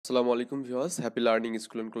আসসালামু আলাইকুম viewers, happy learning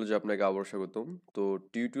school and কলেজে আপনাকে আবার স্বাগতম। তো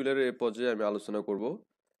টিউটোরিয়ালের এই পর্যায়ে আমি আলোচনা করব।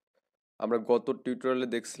 আমরা গত টিউটোরিয়ালে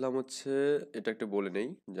দেখছিলাম হচ্ছে, এটা একটা বলে নেই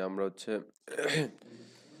যে আমরা হচ্ছে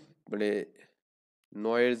মানে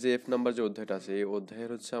নয়ের যে এফ নাম্বার যে অধ্যায়টা আছে এই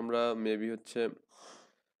অধ্যায়ের হচ্ছে আমরা মেবি হচ্ছে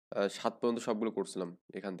 7 পর্যন্ত সবগুলো করছিলাম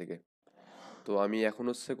এখান থেকে। তো আমি এখন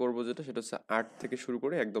হচ্ছে করব যেটা সেটা হচ্ছে 8 থেকে শুরু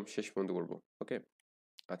করে একদম শেষ পর্যন্ত করব। ওকে,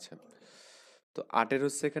 আচ্ছা। তো 8-এর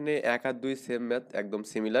হচ্ছে এখানে 1 আর 2 সেম ম্যাথ, একদম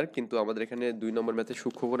সিমিলার, কিন্তু আমাদের এখানে 2 নম্বর ম্যাথে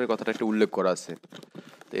সূক্ষ্মকোণের কথাটা একটা উল্লেখ করা আছে।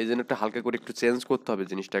 তো এই জন্য একটা হালকা করে একটু চেঞ্জ করতে হবে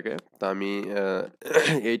জিনিসটাকে। তো আমি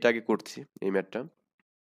এইটা আগে করছি, এই ম্যাথটা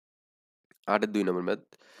 8-এর 2 নম্বর ম্যাথ।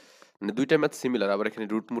 মানে দুইটা ম্যাথ সিমিলার, আবার এখানে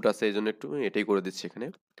রুট মুট আছে, এই জন্য একটু এটাই করে দিচ্ছি এখানে।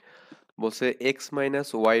 বলছে x minus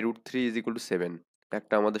Y root three is equal to 7,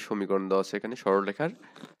 একটা আমাদের সমীকরণ দেওয়া আছে এখানে সরলরেখার।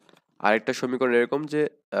 আরেকটা সমীকরণ এরকম যে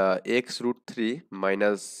x root three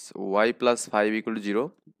minus Y plus five equal to 0,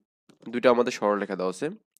 দুইটা আমাদের সরলরেখা দেওয়া আছে।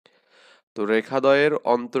 তো রেখাদ্বয়ের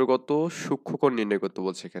অন্তর্গত সূক্ষ্মকোণ নির্ণয় করতে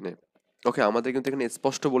বলছে এখানে। ওকে, আমাদের কিন্তু এখানে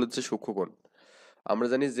স্পষ্ট বলেছে সূক্ষ্মকোণ। আমরা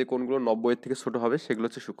জানি যে কোণগুলো 90 এর থেকে ছোট হবে সেগুলো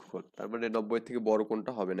হচ্ছে সূক্ষ্মকোণ, তার মানে 90 এর থেকে বড়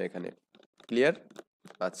কোণটা হবে না এখানে। ক্লিয়ার?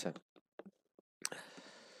 আচ্ছা।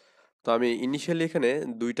 তো আমি ইনিশিয়ালি এখানে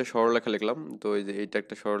দুইটা সরলরেখা লিখলাম। তো এই যে এইটা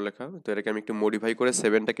একটা সরলরেখা, তো এটাকে আমি একটু মডিফাই করে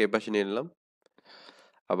সেভেনটাকে এপাশে নিয়ে নিলাম।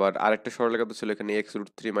 আবার আরেকটা সরলরেখা তো ছিল এখানে x root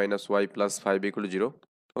three minus Y plus five equal zero.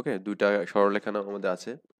 ওকে, দুইটা সরলরেখা আমাদের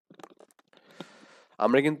আছে।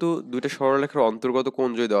 আমরা কিন্তু দুইটা সরলরেখার অন্তর্গত কোণ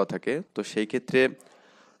যদি দেওয়া থাকে তো সেই ক্ষেত্রে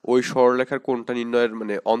ওই সরলরেখার কোণটা নির্ণয়ের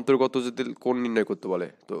মানে অন্তর্গত যদি কোণ নির্ণয় করতে বলে,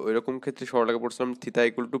 তো ওইরকম ক্ষেত্রে সরলরেখা পড়ছিলাম theta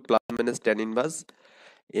equal to plus minus tan inverse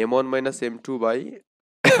M one minus M two by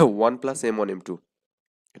one plus M one M two,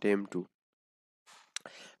 এটা এম টু।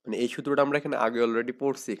 মানে এই সূত্রটা আমরা এখানে আগে অলরেডি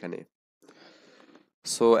পড়ছি এখানে।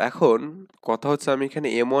 সো এখন কথা হচ্ছে আমি এখানে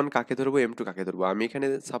এম ওয়ান কাকে ধরবো, এম টু কাকে ধরবো। আমি এখানে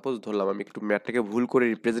সাপোজ ধরলাম, আমি একটু ম্যাথটাকে ভুল করে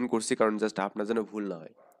রিপ্রেজেন্ট করছি কারণ জাস্ট আপনার যেন ভুল না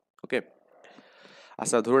হয়। ওকে,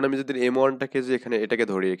 আচ্ছা ধরুন আমি যদি এম ওয়ানটাকে যে এখানে এটাকে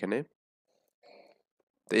ধরি এখানে,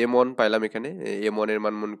 তো এম ওয়ান পাইলাম এখানে। এম ওয়ান এর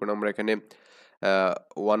মান মনে করুন আমরা এখানে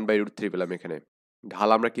 1/√3 পেলাম এখানে। ঢাল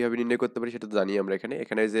আমরা কিভাবে নির্ণয় করতে পারি সেটা তো জানি আমরা এখানে।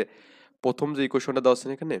 এখানে এই যে প্রথম যে ইকুয়েশনটা দেওয়া আছে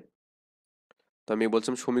না এখানে, তো আমি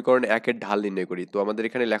বলছিলাম সমীকরণ একের ঢাল নির্ণয় করি। তো আমাদের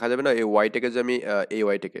এখানে লেখা যাবে না এই ওয়াইটাকে যে আমি এই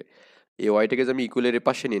ওয়াইটাকে যে আমি ইকুয়ালের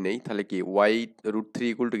পাশে নিয়ে নেই, তাহলে কি Y root three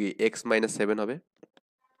equal to কি এক্স মাইনাস সেভেন হবে।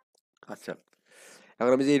 আচ্ছা,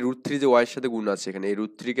 এখন আমি যে এই রুট থ্রি যে ওয়াই এর সাথে গুণ আছে এখানে, এই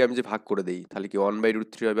রুট থ্রিকে আমি যে ভাগ করে দিই তাহলে কি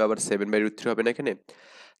 1/√3 হবে, আবার 7/√3 হবে না এখানে।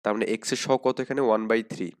 তার মানে এক্স এর সহগ কত এখানে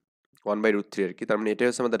 1/3, 1/√3 আর কি। তার মানে এটাই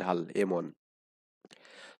হচ্ছে আমাদের ঢাল এম ওয়ান।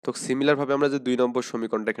 তো সিমিলার ভাবে আমরা যে 2 নম্বর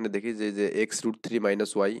সমীকরণটা এখানে দেখি যে x root three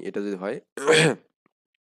minus Y, এটা যদি হয়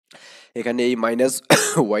এখানে এই মাইনাস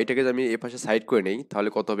ওয়াইটাকে আমি এ পাশে সাইড করে নেই তাহলে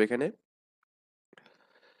কত হবে এখানে,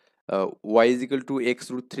 Y is equal to x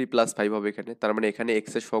root three plus five হবে এখানে। তার মানে এখানে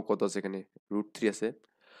এক্স এর সহগ কত আছে এখানে, রুট থ্রি আছে।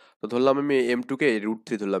 তো ধরলাম আমি এম টু কে রুট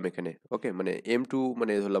থ্রি ধরলাম এখানে। ওকে, মানে এম টু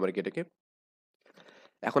মানে ধরলাম আর কি এটাকে।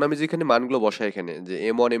 এখন আমি যে এখানে মানগুলো বসাই এখানে, যে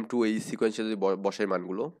এম ওয়ান এম টু এই সিকোয়েন্সে যদি বসাই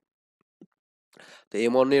মানগুলো, তো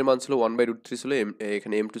এম ওয়ান এর মান ছিল 1/√3 ছিল,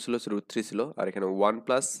 এখানে এম টু ছিল রুট থ্রি ছিল, আর এখানে one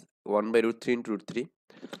plus 1/√3 into root three.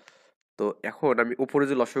 তো এখন আমি উপরে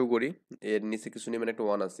যে লসাগু করি, এর নিচে কিছু নেই মানে একটা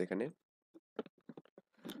ওয়ান আছে এখানে।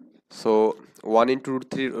 So one into root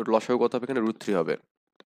three লসাগু কত হবে এখানে, রুট থ্রি হবে।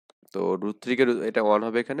 তো রুট থ্রিকে এটা ওয়ান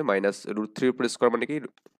হবে এখানে, মাইনাস রুট থ্রির উপর স্কোয়ার মানে কি,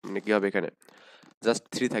 মানে কি হবে এখানে জাস্ট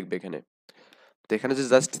থ্রি থাকবে এখানে। তো এখানে যদি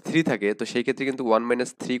জাস্ট থ্রি থাকে তো সেই ক্ষেত্রে কিন্তু 1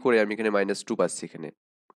 - 3 করে আমি এখানে -2 পাচ্ছি এখানে।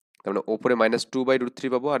 তার মানে ওপরে -2/√3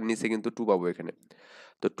 পাবো আর নিচে কিন্তু 2 পাবো এখানে।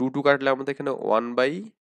 তো 2 2 কাটলে আমাদের এখানে 1 বাই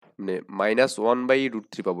মানে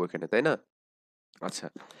 -1/√3 পাবো এখানে, তাই না? আচ্ছা,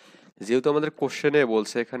 যেহেতু আমাদের কোশ্চেনে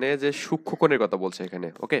বলছে এখানে যে সূক্ষ্মকোণের কথা বলছে এখানে।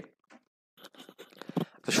 ওকে,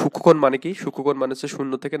 তো সূক্ষ্মকোণ মানে কি, সূক্ষ্মকোণ মানে হচ্ছে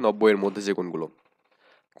 0 থেকে 90 এর মধ্যে যে কোণগুলো।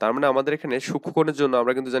 তার মানে আমাদের এখানে সূক্ষ্মকোণের জন্য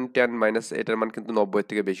আমরা কিন্তু জানি tan মাইনাস এটার মান কিন্তু 90 এর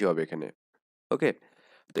থেকে বেশি হবে এখানে। ওকে,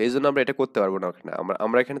 তো এই জন্য আমরা এটা করতে পারবো না এখানে।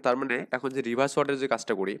 আমরা এখানে তার মানে এখন যে রিভার্স অর্ডার যে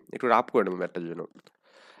কাজটা করি একটু রাফ করে নেবো ম্যাথটার জন্য।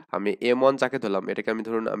 আমি এম ওয়ান যাকে ধরলাম এটাকে আমি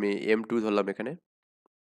ধরুন আমি এম টু ধরলাম এখানে,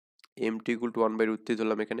 এম টু ইকুয়াল টু 1/√3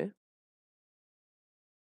 ধরলাম এখানে,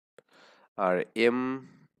 আর M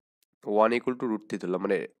one equal to root three ধরলাম।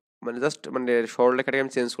 মানে মানে জাস্ট মানে সরলরেখাটাকে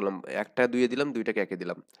আমি চেঞ্জ করলাম, একটা দুইয়ে দিলাম, দুইটাকে একে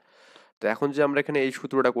দিলাম। তো এখন যে আমরা এখানে এই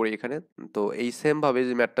সূত্রটা করি এখানে, তো এই সেম ভাবে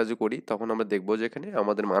যে ম্যাথটা যে করি তখন আমরা দেখবো যে এখানে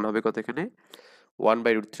আমাদের মান হবে কত এখানে,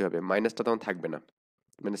 1/√3 হবে, মাইনাসটা তখন থাকবে না।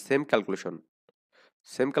 মানে সেম ক্যালকুলেশন,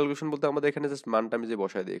 সেম ক্যালকুলেশন বলতে আমাদের এখানে জাস্ট মানটা আমি যে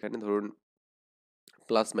বসাই দিই এখানে, ধরুন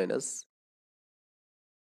প্লাস মাইনাস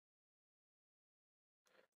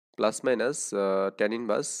ট্যান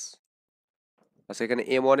ইনভার্স। আচ্ছা, এখানে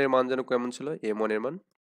এম ওয়ান এর মান যেন কেমন ছিল, এম ওয়ান এর মান,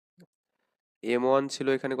 এম ওয়ান ছিল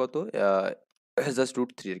এখানে কত, জাস্ট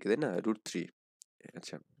 √3 আর কি, তাই না? √3।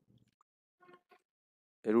 আচ্ছা,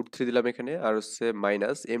 √3 দিলাম এখানে, আর হচ্ছে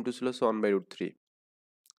মাইনাস m2 ছিল হচ্ছে 1/√3,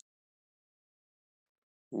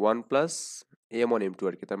 1 প্লাস m1 m2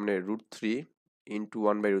 আর কি, তার মানে √3 ইন্টু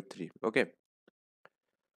 1/√3। ওকে,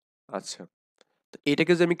 আচ্ছা। তো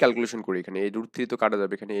এটাকে যদি আমি ক্যালকুলেশন করি, এখানে এই √3 তো কাটা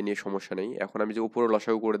যাবে, এখানে এ নিয়ে সমস্যা নেই। এখন আমি যে উপরে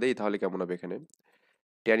লসাগু করে দেই তাহলে কেমন হবে? এখানে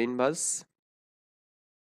ট্যান ইনভার্স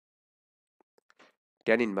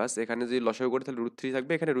এখানে যদি লসাগু করি তাহলে √3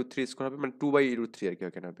 থাকবে, এখানে √3 স্কোয়ার হবে, মানে 2/√3 আর কি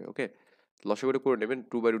এখানে হবে। ওকে, লসাগুটা করে নেবেন,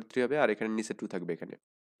 2/√3 হবে, আর এখানে নিচে 2 থাকবে এখানে।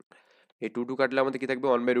 এই 2 কাটলে আমাদের কি থাকবে?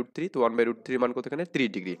 1/√3। তো 1/√3 মান কত এখানে? 3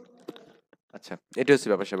 ডিগ্রি। আচ্ছা, এটা হচ্ছে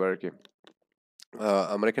ব্যাপার স্যাপার আর কি।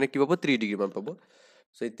 আমরা এখানে কি পাবো? 3 ডিগ্রি মান পাবো।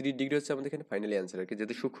 সো এই 3 ডিগ্রি হচ্ছে আমাদের এখানে ফাইনালি অ্যান্সার আর কি,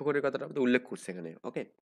 যেহেতু সূক্ষ্ম কোণের কথাটা আমাদের উল্লেখ করছে এখানে। ওকে,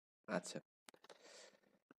 আচ্ছা।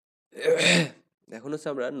 এখন হচ্ছে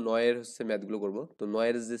আমরা নয়ের হচ্ছে ম্যাথগুলো করবো। তো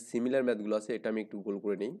নয়ের যে সিমিলার ম্যাথগুলো আছে এটা আমি একটু গোল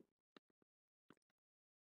করে নিই।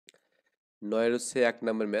 নয়ের হচ্ছে 1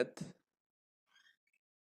 নম্বর ম্যাথ,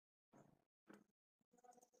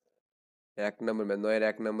 1 নম্বর ম্যাথ, নয়ের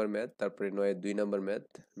 1 নম্বর ম্যাথ, তারপরে নয়ের 2 নম্বর ম্যাথ,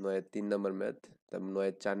 নয়ের 3 নম্বর ম্যাথ, তারপর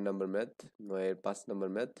নয়ের 4 নম্বর ম্যাথ, নয়ের 5 নম্বর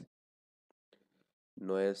ম্যাথ,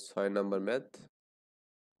 নয়ের 6 নম্বর ম্যাথ,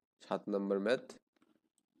 7 নম্বর ম্যাথ,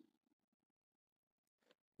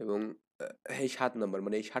 এবং এই 7 নম্বর,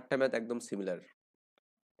 মানে এই 7টা ম্যাথ একদম সিমিলার।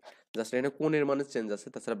 জাস্ট এখানে কোণের মানে চেঞ্জ আছে,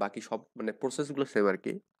 তাছাড়া বাকি সব মানে প্রসেসগুলো সেম আর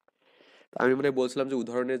কি। তো আমি মানে বলছিলাম যে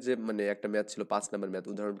উদাহরণের যে মানে একটা ম্যাথ ছিল 5 নম্বর ম্যাথ,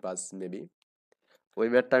 উদাহরণ 5 মেবি, ওই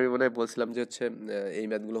ম্যাথটা আমি মনে হয় বলছিলাম যে হচ্ছে এই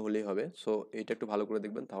ম্যাথগুলো হলেই হবে। সো এইটা একটু ভালো করে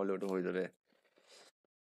দেখবেন, তাহলে ওটা হয়ে যাবে।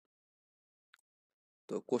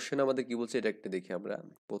 তো কোশ্চেন আমাদের কি বলছে এটা একটা দেখি আমরা।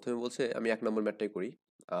 প্রথমে বলছে আমি 1 নম্বর ম্যাথটাই করি,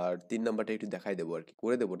 আর 3 নম্বরটা একটু দেখাই দেবো আর কি,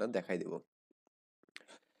 করে দেবো না, দেখাই দেবো।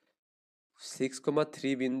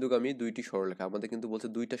 6,3 বিন্দুগামী দুইটি সরলরেখা, আমাদের কিন্তু বলছে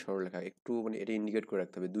দুইটা সরলরেখা, একটু মানে এটা ইন্ডিকেট করে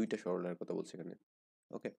রাখতে হবে, দুইটা সরলরেখার কথা বলছে এখানে।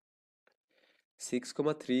 ওকে,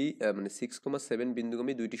 6,3 মানে 6,7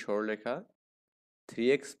 বিন্দুগামী দুইটি সরলরেখা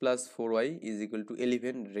 3x+4y =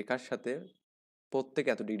 11 রেখার সাথে প্রত্যেক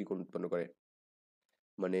এত ডিগ্রি কোণ উৎপন্ন করে।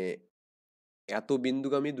 মানে এত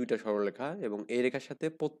বিন্দুগামী দুইটা সরলরেখা এবং এই রেখার সাথে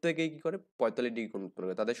প্রত্যেকেই কি করে? 45 ডিগ্রি কোণ উৎপন্ন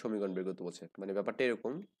করে, তাদের সমীকরণ বের করতে বলছে। মানে ব্যাপারটা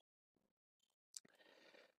এরকম,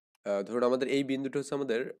 ধরুন আমাদের এই বিন্দুটা হচ্ছে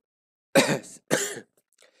আমাদের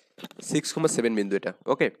 6,7 বিন্দু এটা।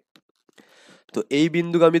 ওকে, তো এই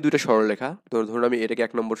বিন্দুগামী দুইটা সরলরেখা, তো ধরুন আমি এটাকে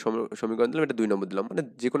 1 নম্বর সমীকরণ দিলাম, এটা 2 নম্বর দিলাম, মানে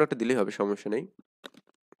যে কোনো একটা দিলেই হবে, সমস্যা নেই।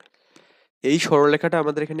 এই সরলরেখাটা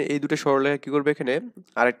আমাদের এখানে, এই দুটো সরলরেখা কি করবে? এখানে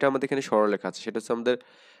আরেকটা আমাদের এখানে সরলরেখা আছে, সেটা হচ্ছে আমাদের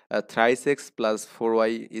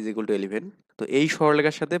 3x+4y = 11। তো এই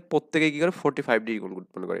সরলরেখার সাথে প্রত্যেকে কি করে? 45 ডিগ্রি কোণ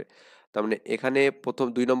উৎপন্ন করে। তার মানে এখানে প্রথম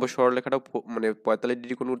 2 নম্বর সরলরেখাটা মানে 45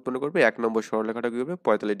 ডিগ্রি কোণ উৎপন্ন করবে, 1 নম্বর সরলরেখাটা কি করবে?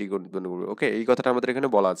 45 ডিগ্রি কোণ উৎপন্ন করবে। ওকে, এই কথাটা আমাদের এখানে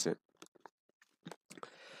বলা আছে।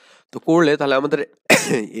 তো করলে তাহলে আমাদের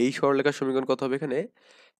এই সরলরেখার সমীকরণ কত হবে এখানে,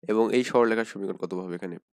 এবং এই সরলরেখার সমীকরণ কত হবে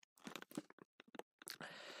এখানে?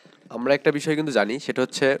 আমরা একটা বিষয় কিন্তু জানি, সেটা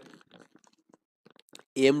হচ্ছে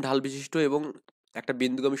এম ঢাল বিশিষ্ট এবং একটা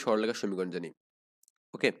বিন্দুগামী সরলরেখার সমীকরণ জানি।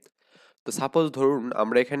 ওকে, তো সাপোজ ধরুন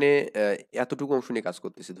আমরা এখানে এতটুকু অংশ নিয়ে কাজ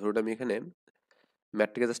করতেছি। ধরুন আমি এখানে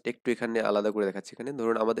ম্যাটটাকে জাস্ট একটু এখানে আলাদা করে দেখাচ্ছি। এখানে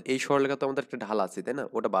ধরুন আমাদের এই সরলরেখা তো আমাদের একটা ঢাল আছে, তাই না?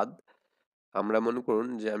 ওটা বাদ, আমরা মনে করুন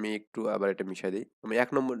যে আমি একটু আবার এটা মিশাই দিই। আমি 1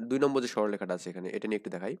 নম্বর 2 নম্বর যে সরলরেখাটা আছে এখানে, এটা নিয়ে একটু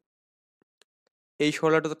দেখাই। এই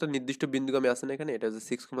সরলরেখাটা তো একটা নির্দিষ্ট বিন্দুগামী আছে না এখানে, এটা হচ্ছে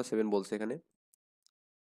 6,7 বলছে এখানে।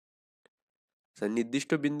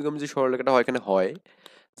 নির্দিষ্ট বিন্দুগামী যে সরলরেখাটা হয় এখানে হয়,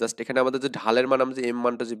 জাস্ট এখানে আমাদের যে ঢালের মান, আমরা যে এম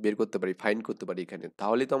মানটা যে বের করতে পারি, ফাইন্ড করতে পারি এখানে,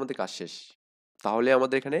 তাহলেই তো আমাদের কাজ শেষ। তাহলে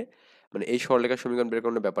আমাদের এখানে মানে এই সরলরেখার সমীকরণ বের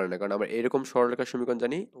করানোর ব্যাপার না, কারণ আমরা এরকম সরলরেখার সমীকরণ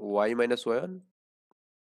জানি, y-y1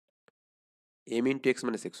 m into x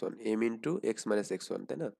minus x one, m into x minus x one,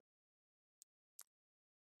 তাই না?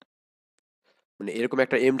 মানে এরকম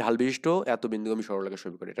একটা m ঢাল বিশিষ্ট এত বিন্দুগামী সরলরেখার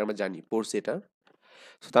সমীকরণ, এটা আমরা জানি, পড়ছি এটা।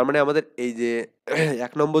 So, তার মানে আমাদের এই যে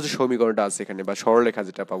 1 নম্বর যে সমীকরণটা আছে এখানে বা সরলরেখা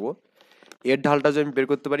যেটা পাবো, এর ঢালটা যে আমি বের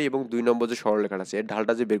করতে পারি এবং 2 নম্বর যে সরলরেখাটা আছে এর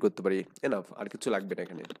ঢালটা যে বের করতে পারি, এনাফ, আর কিছু লাগবে না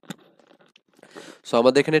এখানে। সো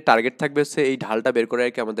আমাদের এখানে টার্গেট থাকবে হচ্ছে এই ঢালটা বের করা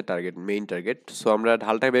আর কি, আমাদের টার্গেট, মেইন টার্গেট। সো আমরা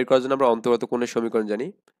ঢালটা বের করার জন্য আমরা অন্তর্গত কোণের সমীকরণ জানি।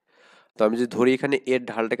 তো আমি যদি ধরি এখানে এর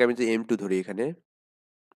ঢালটাকে আমি যে m2 ধরি এখানে,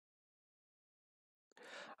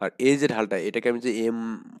 আর এই যে ঢালটা এটাকে আমি যে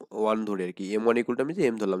m1 ধরি আর কি, m1 ইকুয়াল টু আমি যে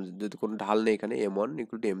m ধরলাম, যদি কোনো ঢাল নেই এখানে, m1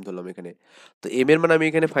 ইকুয়াল টু m ধরলাম এখানে। তো m এর মান আমি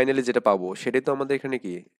এখানে ফাইনালি যেটা পাবো সেটাই তো আমাদের এখানে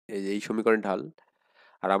কি, এই যে এই সমীকরণের ঢাল।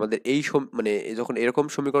 আর আমাদের এই মানে যখন এরকম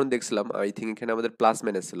সমীকরণ দেখছিলাম, আই থিঙ্ক এখানে আমাদের প্লাস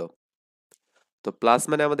মাইনাস ছিল। তো প্লাস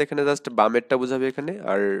মানে আমাদের এখানে জাস্ট বামেরটা বোঝাবে এখানে,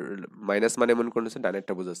 আর মাইনাস মানে মনে করছে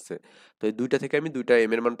ডানেরটা বোঝাচ্ছে। তো এই দুইটা থেকে আমি দুইটা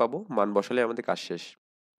এম এর মান পাবো, মান বসালে আমাদের কাজ শেষ।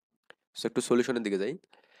 সো একটু সলিউশনের দিকে যাই।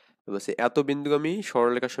 বলছে এত বিন্দুগামী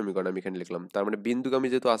সরলরেখার সমীকরণ আমি এখানে লিখলাম, তার মানে বিন্দুগামী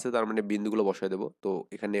যেহেতু আছে তার মানে বিন্দুগুলো বসায় দেবো। তো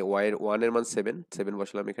এখানে ওয়াই এর 1 এর মান 7, 7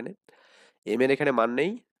 বসালাম এখানে। এম এর এখানে মান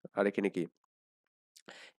নেই, আর এখানে কি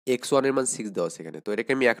x1 এর মান 6 দেওয়া আছে এখানে। তো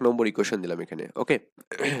এটাকে আমি 1 নম্বর ইকুয়েশন দিলাম এখানে, ওকে।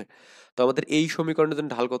 তো আমাদের এই সমীকরণের জন্য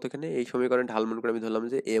ঢাল কত এখানে? এই সমীকরণের ঢাল মনে করে আমি ধরলাম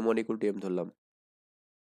যে m1 = m ধরলাম।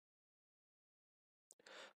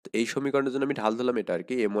 তো এই সমীকরণের জন্য আমি ঢাল ধরলাম এটা আর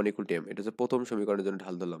কি, m1 = m। এটা হচ্ছে প্রথম সমীকরণের জন্য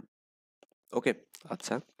ঢাল ধরলাম, ওকে।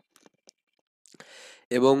 আচ্ছা,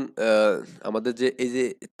 এবং আমাদের যে এই যে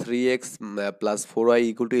 3x + 4y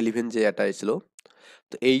 = 11 যে এটা ছিল,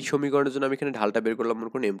 তো এই সমীকরণের জন্য আমি এখানে ঢালটা বের করলাম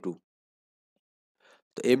মনে করুন m2।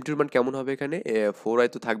 তো m2 এর মান কেমন হবে এখানে? 4y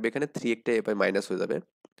তো থাকবে এখানে, 3 একটা এপাশে মাইনাস হয়ে যাবে।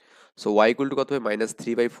 সো y = কত হবে?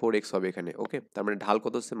 -3/4x হবে এখানে, ওকে। তার মানে ঢাল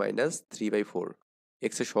কত হচ্ছে? -3/4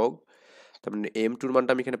 x এর সহগ। তার মানে m2 এর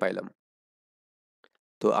মানটা আমি এখানে পাইলাম।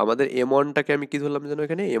 তো আমাদের m1 টাকে আমি কি ধরলাম যেন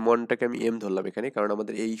এখানে? m1 টাকে আমি m ধরলাম এখানে, কারণ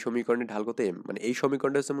আমাদের এই সমীকরণের ঢাল কত? m, মানে এই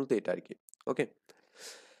সমীকরণটা হচ্ছে মূলত এটা আর কি, ওকে।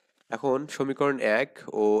 এখন সমীকরণ 1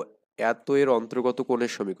 ও এত এর অন্তর্গত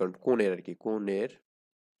কোণের সমীকরণ, কোণের আর কি, কোণের,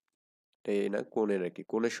 এই না কোণের আর কি,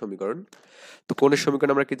 কোণের সমীকরণ। তো কোণের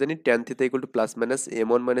সমীকরণ আমরা কি জানি? tan θ = +-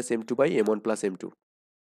 m1 - m2 / m1 + m2।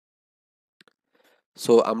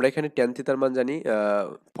 So আমরা এখানে tan থিটার মান জানি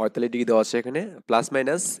 45 ডিগ্রি দেওয়া আছে এখানে, প্লাস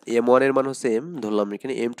মাইনাস m1 এর মান হচ্ছে m ধরলাম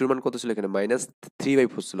এখানে, m2 এর মান কত ছিল এখানে?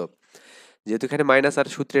 -3/4 ছিল। যেহেতু এখানে মাইনাস আর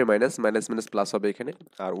সূত্রের মাইনাস, মাইনাস মাইনাস প্লাস হবে এখানে,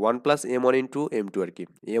 আর 1 + m1 * m2 আর কি।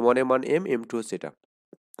 m1 এর মান m, m2 হচ্ছে এটা।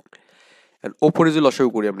 আর ওপরে যে লসাগু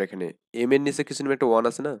করি আমরা এখানে, m এর নিচে কিছু নেমে একটা 1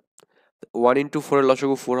 আছে না, 1 * 4 এর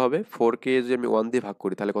লসাগু 4 হবে। 4 কে যদি আমি 1 দিয়ে ভাগ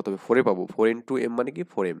করি তাহলে কত হবে? 4 এ পাবো। 4 * m মানে কি?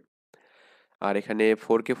 4m। আর এখানে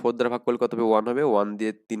 4 কে 4 দ্বারা ভাগ করলে কত হবে? 1 হবে। 1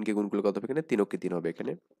 দিয়ে 3 কে গুণ করলে কত হবে এখানে? 3 × 3 হবে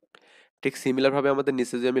এখানে। ঠিক সিমিলার ভাবে আমাদের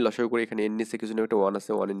নিচে যদি আমি লসাগু করি, এখানে এর নিচে কিছু নেমে একটা 1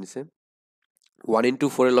 আছে, 1 এর নিচে 1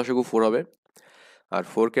 * 4 এর লসাগু 4 হবে। আর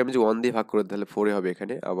 4 কে আমি যদি 1 দিয়ে ভাগ করি তাহলে 4 এ হবে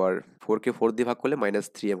এখানে। আবার 4 কে 4 দিয়ে ভাগ করলে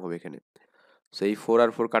 -3m হবে এখানে। সো এই 4 আর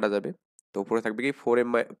 4 কাটা যাবে। তো উপরে থাকবে কি?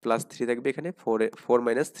 4m + 3 থাকবে এখানে, 4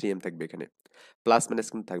 - 3m থাকবে এখানে। প্লাস মাইনাস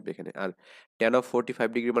কিন্তু থাকবে এখানে। আর tan of 45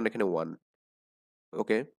 ডিগ্রি মানে এখানে 1,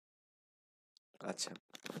 ওকে। আচ্ছা,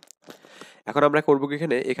 এখন আমরা করবো কি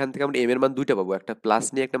এখানে, এখান থেকে আমরা m এর মান দুইটা পাবো, একটা প্লাস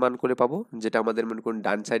নিয়ে একটা মান করে পাবো, যেটা আমাদের মনে করুন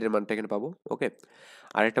ডান সাইডের মানটা এখানে পাবো, ওকে।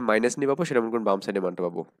 আর একটা মাইনাস নিয়ে পাবো, সেটা মনে করুন বাম সাইডের মানটা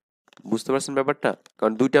পাবো। বুঝতে পারছেন ব্যাপারটা?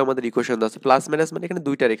 কারণ দুইটা আমাদের ইকুয়েশন দেওয়া আছে, প্লাস মাইনাস মানে এখানে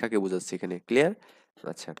দুইটা রেখাকে বোঝাচ্ছে এখানে, ক্লিয়ার?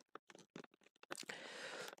 আচ্ছা,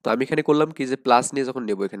 তো আমি এখানে করলাম কি, যে প্লাস নিয়ে যখন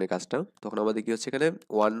নেবো এখানে কাজটা, তখন আমাদের কি হচ্ছে এখানে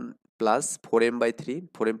 1 + 4m/3,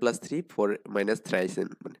 4m + 3, 4 - 3m,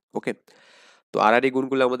 মানে, ওকে। তো আর আর গুণ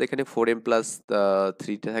করলে আমাদের এখানে 4m +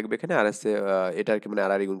 3 টা থাকবে এখানে, আর আছে এটা আর কি, মানে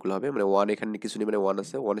আর গুণ করলে হবে, মানে 1 এখানে কিছু নেই, মানে 1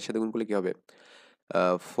 আছে, 1 এর সাথে গুণ করলে কি হবে?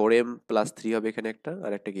 4m + 3 হবে এখানে একটা,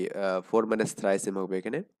 আর একটা কি 4 - 3m হবে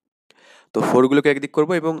এখানে। তো 4 গুলোকে একদিক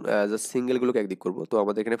করবো এবং জাস্ট সিঙ্গেল গুলোকে একদিক করবো। তো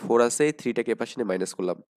আমাদের এখানে 4 আছে, এই 3 টাকে এপাশে নিয়ে মাইনাস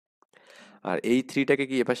করলাম। আর এই 3 টাকে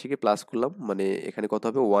কি এপাশে গিয়ে প্লাস করলাম, মানে এখানে কত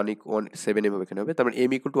হবে? 7m হবে এখানে হবে। তার মানে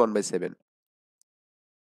m = 1/7,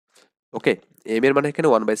 ওকে। m এর মানে এখানে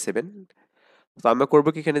 1/7। তো আমরা করবো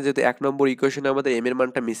কি, এখানে যেহেতু 1 নম্বর ইকুয়েশনে আমাদের m এর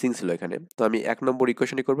মানটা মিসিং ছিল এখানে, তো আমি 1 নম্বর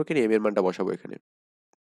ইকুয়েশনে করবো কি, m এর মানটা বসাবো এখানে।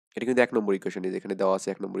 এটা কিন্তু 1 নম্বর ইকুয়েশন, যেখানে দেওয়া আছে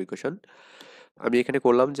 1 নম্বর ইকুয়েশন। আমি এখানে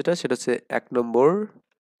করলাম যেটা, সেটা হচ্ছে 1 নম্বর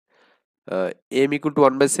m =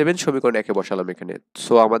 1/7 সমীকরণ 1 এ বসালাম এখানে।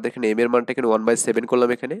 সো আমাদের এখানে m এর মানটা এখানে 1/7 করলাম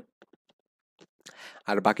এখানে,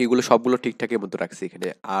 আর বাকিগুলো সবগুলো ঠিকঠাকের মতো রাখছি এখানে।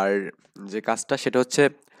 আর যে কাজটা সেটা হচ্ছে,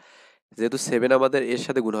 যেহেতু 7 আমাদের এর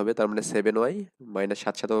সাথে গুণ হবে, তার মানে 7y - 7 ×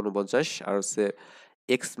 7 = 49, আর হচ্ছে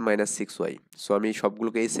x - 6y। সো আমি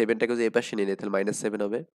সবগুলোকে, এই 7টাকে যদি এপাশে নিয়ে নিই তাহলে -7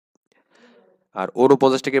 হবে, আর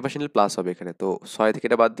 49টাকে এপাশে নিলে প্লাস হবে এখানে। তো 6 থেকে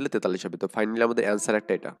এটা বাদ দিলে 43 হবে। তো ফাইনালি আমাদের অ্যান্সার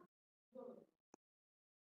একটা এটা,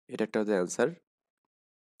 এটা একটা হচ্ছে অ্যান্সার।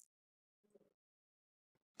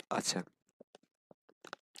 আচ্ছা,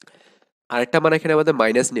 আরেকটা মান এখানে আমাদের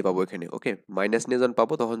মাইনাস নিয়ে পাবো এখানে, ওকে। মাইনাস নিয়ে যখন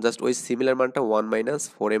পাবো তখন জাস্ট ওই সিমিলার মানটা 1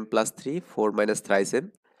 - 4m + 3, 4 - 3m।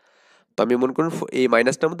 তো আমি মনে করুন এই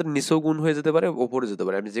মাইনাসটা আমাদের নিচেও গুণ হয়ে যেতে পারে, ওপরে যেতে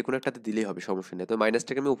পারে, আমি যে কোনো একটাতে দিলেই হবে, সমস্যা নেই। তো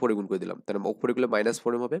মাইনাসটাকে আমি উপরে গুণ করে দিলাম, তাহলে উপরে গুলো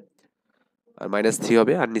 -4m হবে, আর -3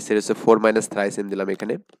 হবে, আর নিচে হচ্ছে 4 - 3m দিলাম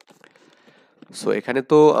এখানে। সো এখানে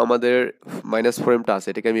তো আমাদের -4mটা আছে,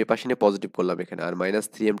 এটাকে আমি এপাশে নিয়ে পজিটিভ করলাম এখানে, আর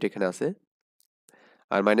 -3mটা এখানে আছে,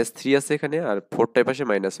 আর -3 আছে এখানে, আর 4টা এপাশে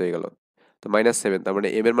মাইনাস হয়ে গেল। তো -7, তার মানে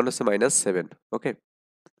m এর মান হচ্ছে -7, ওকে।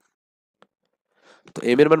 তো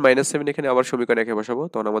m এর মান -7 এখানে আবার সমীকরণ একে বসাবো,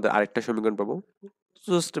 তখন আমাদের আরেকটা সমীকরণ পাবো।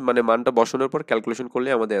 জাস্ট মানে মানটা বসানোর পর ক্যালকুলেশন করলে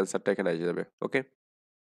আমাদের অ্যান্সারটা এখানে এসে যাবে, ওকে।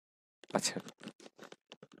 আচ্ছা,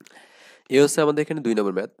 এই হচ্ছে আমাদের এখানে 2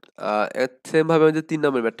 নম্বর ম্যাথ। সেম ভাবে আমি যদি 3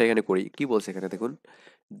 নম্বর ম্যাথটা এখানে করি, কি বলছে এখানে দেখুন,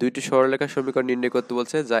 দুইটি সরলরেখার সমীকরণ নির্ণয় করতে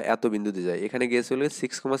বলছে যা এত বিন্দুতে যায়। এখানে গিয়েছিল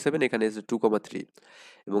 6,7, এখানে এসে 2,3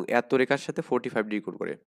 এবং এত রেখার সাথে 45 ডিগ্রি কোণ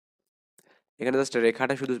করে। এখানে জাস্ট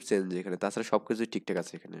রেখাটা শুধু চেঞ্জ, এখানে তাছাড়া সবকিছু ঠিকঠাক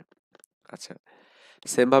আছে এখানে। আচ্ছা,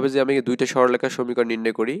 সেম ভাবে যে আমি দুইটা সরলরেখার সমীকরণ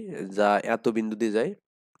নির্ণয় করি যা এত বিন্দু দিয়ে যায়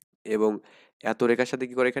এবং এত রেখার সাথে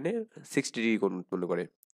কি করে এখানে 60 ডিগ্রি কোণ উৎপন্ন করে।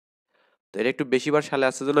 তো এটা একটু বেশিবার সালে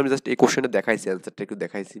আসার জন্য আমি জাস্ট এই কোশ্চেনে দেখাইছি, অ্যান্সারটা একটু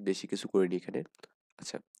দেখাইছি, বেশি কিছু করিনি এখানে।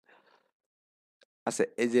 আচ্ছা আচ্ছা,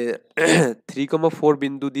 এই যে 3,4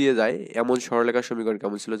 বিন্দু দিয়ে যায় এমন সরলরেখার সমীকরণ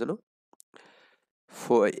কেমন ছিল যেন?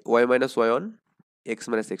 Y minus Y one x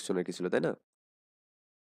minus x one আর কি ছিল, তাই না?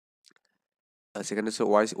 সেখানে হচ্ছে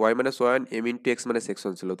Y minus Y one M into x minus x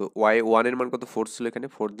one ছিল। তো ওয়াই ওয়ান এর মান কত? 4 ছিল, এখানে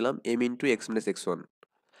 4 দিলাম, M into x minus x one.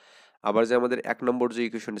 আবার যে আমাদের 1 নম্বর যে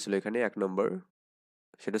ইকুয়েশন ছিল এখানে 1 নম্বর,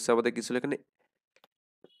 সেটা হচ্ছে আমাদের কি ছিল এখানে?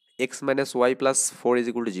 X minus Y plus 4 is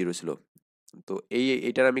equal to 0 ছিল। তো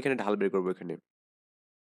এইটার আমি এখানে ঢাল বের করবো এখানে।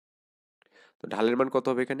 তো ঢালের মান কত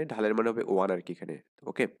হবে এখানে? ঢালের মান হবে 1 আর কি এখানে।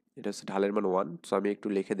 ওকে, এটা হচ্ছে ঢালের মান 1। সো আমি একটু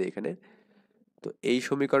লিখে দিই এখানে। তো এই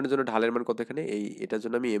সমীকরণের জন্য ঢালের মান কত এখানে? এটার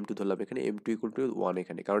জন্য আমি m2 ধরলাম এখানে, m2 ইকুয়াল টু 1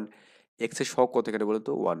 এখানে, কারণ x এর সহগ কত এখানে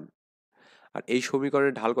বলতো? 1। আর এই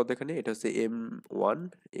সমীকরণের ঢাল কত এখানে? এটা হচ্ছে m1,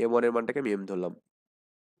 m1 এর মানটাকে আমি m ধরলাম।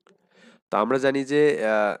 তো আমরা জানি যে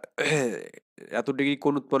আহ, এত ডিগ্রি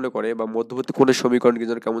কোণ উৎপন্ন করে বা মধ্যবর্তী কোণের সমীকরণ কি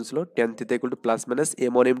যেন কেমন ছিল? tan theta equal to plus minus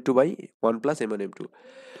m1 m2 by 1 plus m1 m2।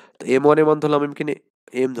 তো m1 এর মান ধরলাম আমি এখানে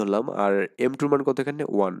m ধরলাম, আর m2 এর মান কত এখানে?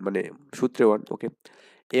 1, মানে সূত্রে 1। ওকে,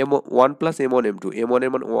 m1 plus m1 m2, m1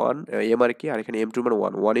 এর মান 1, m আর কি, আর এখানে m2 এর মান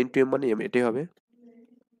 1, 1 ইন্টু m মানে m, এটাই হবে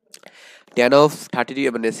tan অফ 30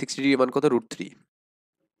 ডিগ্রি মানে 60 ডিগ্রি মান কত? √3।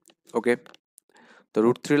 ওকে, তো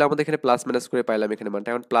 √3 হলে আমাদের এখানে প্লাস মাইনাস করে পাইলাম এখানে মানটা।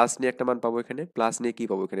 এখন প্লাস নিয়ে একটা মান পাবো এখানে, প্লাস নিয়ে কি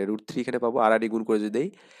পাবো এখানে? √3 এখানে পাবো, আর আর গুণ করে যদি দেই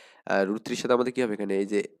 √3 সাথে আমাদের কি হবে এখানে? এই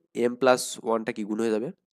যে m প্লাস 1টা কি গুণ হয়ে যাবে,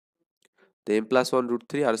 তো m প্লাস 1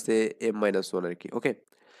 √3 আর হচ্ছে m মাইনাস 1 আর কি। ওকে,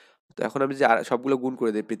 তো এখন আমি যে সবগুলো গুণ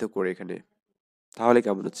করে দিই পৃথক করে এখানে, তাহলে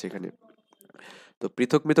কেমন হচ্ছে এখানে? তো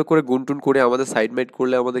পৃথক পৃথক করে গুণ টুন করে আমাদের সাইড মাইড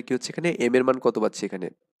করলে আমাদের কি হচ্ছে এখানে? m এর মান কত পাচ্ছি এখানে?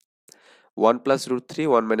 1 প্লাস √3,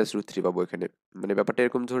 1 মাইনাস √3 পাবো এখানে। মানে ব্যাপারটা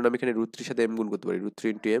এরকম, ধরুন আমি এখানে √3 সাথে m গুণ করতে পারি, √3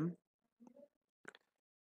 into m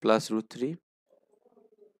plus √3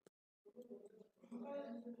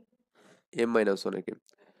 m minus 1 আর কি।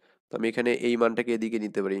 তো আমি এখানে এই মানটাকে এদিকে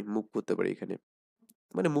নিতে পারি, মুভ করতে পারি এখানে,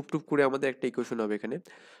 মানে মুভ টুভ করে আমাদের একটা ইকুয়েশন হবে এখানে।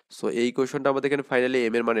 সো এই ইকুয়েশনটা আমাদের এখানে ফাইনালি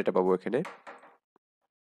m এর মান এটা পাবো এখানে।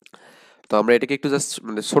 তো আমরা এটাকে একটু জাস্ট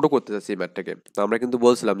মানে ছোট করতে চাচ্ছি এই ম্যাথটাকে। তো আমরা কিন্তু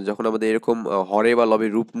বলছিলাম যে যখন আমাদের এরকম হরে বা লবে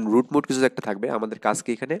রুট মুট কিছু একটা থাকবে, আমাদের কাজ কি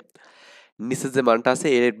এখানে? নিচের যে মানটা আছে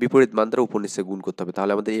এর বিপরীত মান দ্বারা উপর নিচে গুণ করতে হবে,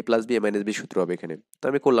 তাহলে আমাদের a plus B, a minus B সূত্র হবে এখানে। তো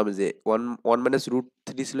আমি করলাম যে 1 মাইনাস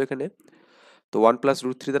 √3 ছিল এখানে, তো 1 প্লাস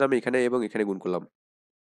 √3 দ্বারা আমি এখানে এবং এখানে গুণ করলাম।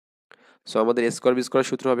 সো আমাদের a স্কোয়ার বি স্কোয়ার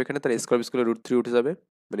সূত্র হবে এখানে, তার a স্কোয়ার বি স্কোয়ার √3 উঠে যাবে,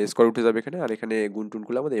 মানে স্কোয়ার উঠে যাবে এখানে, আর এখানে গুণ টুন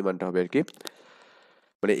করলে আমাদের এই মানটা হবে আর কি,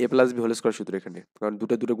 মানে a plus B whole square সূত্র এখানে, কারণ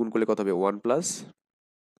দুটো দুটো গুণ করলে কত হবে? 1 প্লাস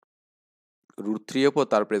 √3 এর উপর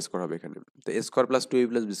তারপরে স্কোয়ার হবে এখানে, তো a square plus 2a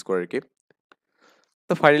plus B square আর কি।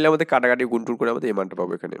 তো ফাইনালি আমাদের কাটাকাটি গুণ টুন করে আমাদের এই মানটা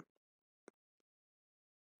পাবো এখানে।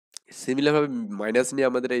 সিমিলার ভাবে মাইনাস নিয়ে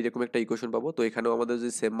আমাদের এইরকম একটা ইকুয়েশন পাবো। তো এখানেও আমাদের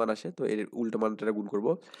যদি সেম মান আসে তো এর উল্টো মানটা গুণ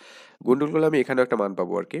করবো, গুণ টুন করলে আমি এখানেও একটা মান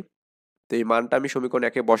পাবো আর কি। তো এই মানটা আমি সমীকরণ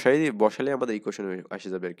একে বসালে আমাদের ইকুয়েশন আসে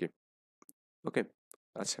যাবে আর কি। ওকে,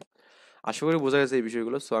 আচ্ছা, আশা করি বোঝা গেছে এই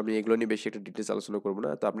বিষয়গুলো। সো আমি এগুলো নিয়ে বেশি একটা ডিটেলস আলোচনা করবো না,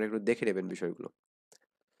 তো আপনি একটু দেখে নেবেন বিষয়গুলো।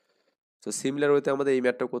 তো সিমিলার ওয়েতে আমাদের এই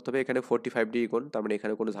ম্যাথটাও করতে হবে। এখানে 45 ডিগ্রি কোণ, তার মানে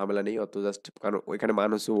এখানে কোনো ঝামেলা নেই অত, জাস্ট কারণ ওইখানে মান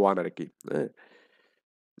হচ্ছে 1 আর কি। হ্যাঁ,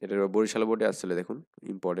 এটা বরিশাল বোর্ডে আসলে দেখুন,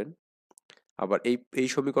 ইম্পর্টেন্ট। আবার এই এই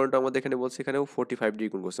সমীকরণটা আমাদের এখানে বলছে এখানেও 45 ডিগ্রি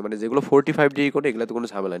কোণ করছে, মানে যেগুলো 45 ডিগ্রি কোণ এগুলোতে কোনো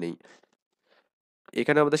ঝামেলা নেই।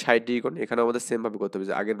 এখানে আমাদের 60 ডিগ্রি কোণ, এখানে আমাদের সেম ভাবে করতে হবে,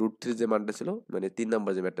 যে আগের √3 যে মানটা ছিল, মানে 3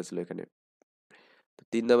 নম্বর যে ম্যাথটা ছিল এখানে, তো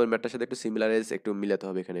 3 নম্বর ম্যাথটার সাথে একটু সিমিলারাইজ একটু মিলাতে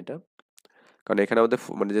হবে এখানে এটা, কারণ এখানে আমাদের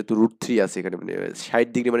মানে যেহেতু √3 আছে এখানে, মানে 60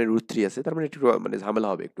 ডিগ্রি মানে √3 আছে, তার মানে একটু মানে ঝামেলা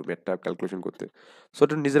হবে একটু ম্যাথটা ক্যালকুলেশন করতে। সো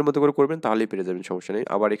একটু নিজের মতো করে করবেন, তাহলেই পেরে যাবেন, সমস্যা নেই।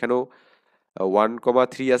 আবার এখানেও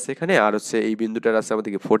 1,3 আছে এখানে, আর হচ্ছে এই বিন্দুটার আছে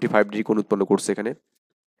আমাদেরকে 45 ডিগ্রি কোণ উৎপন্ন করছে এখানে।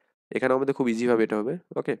 এখানে আমাদের খুব ইজি ভাবে এটা হবে।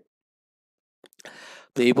 ওকে,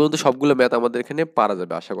 তো এই পর্যন্ত সবগুলো ম্যাথ আমাদের এখানে পারা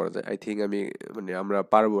যাবে আশা করা যায়, আই থিঙ্ক আমি মানে আমরা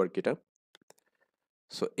পারবো আর কি এটা।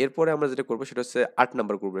 সো এরপরে আমরা যেটা করবো সেটা হচ্ছে 8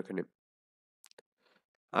 নাম্বার করবো এখানে।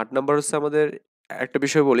 8 নাম্বার হচ্ছে আমাদের একটা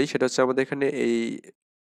বিষয় বলি, সেটা হচ্ছে আমাদের এখানে এই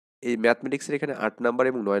এই ম্যাথমেটিক্সের এখানে 8 নাম্বার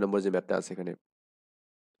এবং 9 নম্বর যে ম্যাথটা আছে এখানে,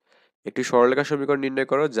 একটি সরলরেখা সমীকরণ নির্ণয়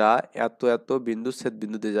করো যা এত এত বিন্দু ছেদ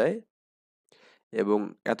বিন্দুতে যায় এবং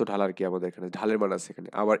এত ঢাল আর কি, আমাদের এখানে ঢালের মান আছে এখানে।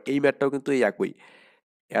 আবার এই ম্যাথটাও কিন্তু এই একই,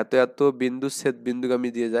 এত এত বিন্দু ছেদ বিন্দুগামী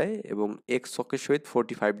দিয়ে যায় এবং এক্স অক্ষের সহিত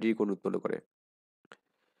 45 ডিগ্রি কোণ উৎপন্ন করে।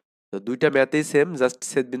 তো দুইটা ম্যাথেই সেম, জাস্ট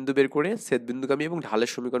ছেদ বিন্দু বের করে ছেদ বিন্দুগামী এবং ঢালের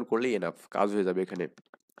সমীকরণ করলেই এনাফ, কাজ হয়ে যাবে এখানে।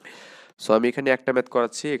 সো আমি এখানে একটা ম্যাথ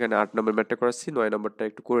করাচ্ছি, এখানে 8 নম্বর ম্যাথটা করাচ্ছি, 9 নম্বরটা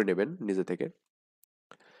একটু করে নেবেন নিজে থেকে।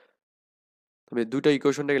 আমি দুইটা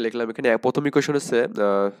ইকুয়েশনটাকে লিখলাম এখানে। প্রথম ইকুয়েশন হচ্ছে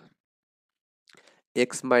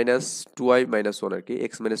x minus two Y minus one আর কি,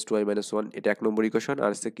 x minus two Y minus one, এটা 1 নম্বর ইকুয়েশন। আর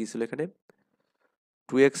হচ্ছে কি ছিল এখানে,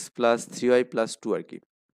 2x প্লাস 3y প্লাস 2 আর কি,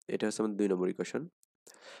 এটা হচ্ছে আমাদের 2 নম্বর ইকুয়েশন।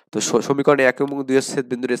 তো সমীকরণে 1 এবং 2 এর ছেদ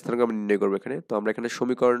বিন্দুর স্থানাঙ্ক আমরা নির্ণয় করবো এখানে। তো আমরা এখানে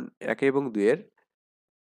সমীকরণ 1 এবং 2 এর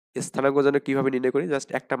স্থানাঙ্ক যেন কিভাবে নির্ণয় করি, জাস্ট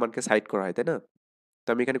একটা মানকে সাইড করা হয়, তাই না? তো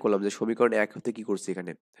আমি এখানে করলাম যে সমীকরণ 1 হতে কি করছি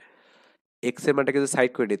এখানে, এক্স এর মানটাকে যদি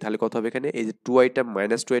সাইড করে নিই তাহলে কত হবে এখানে, এই যে 2y টা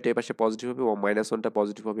মাইনাস 2y টা এই পাশে পজিটিভ হবে এবং মাইনাস 1টা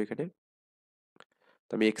পজিটিভ হবে এখানে।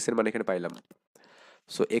 তো আমি এক্স এর মান এখানে পাইলাম।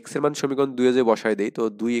 সো এক্স এর মান সমীকরণ 2 এ যে বসায় দেই, তো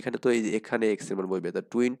 2 এখানে, তো এই যে এখানে এক্স এর মান বসবে, তো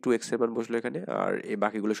 2 ইনটু এক্স এর মান বসলো এখানে, আর এই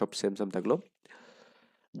বাকিগুলো সব সেম সেম থাকলো।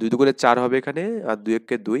 2 দুগুণে 4 হবে এখানে, আর 2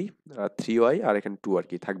 একে 2, আর 3y, আর এখানে 2 আর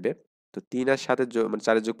কি থাকবে। তো 3 আর 7 এর মানে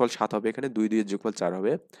 4 এর যোগফল 7 হবে এখানে, 2 2 এর যোগফল 4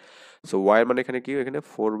 হবে। সো y এর মানে এখানে কি, এখানে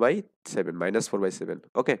 4/7 মাইনাস 4/7।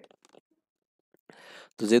 ওকে,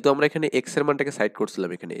 তো যেহেতু আমরা এখানে x এর মানটাকে সাইড করছিলাম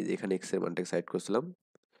এখানে, এই যে এখানে x এর মানটাকে সাইড করছিলাম,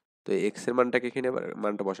 তো x এর মানটাকে এখানে আবার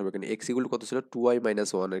মানটা বসাবো এখানে। x ইকুয়াল কত ছিল, 2y মাইনাস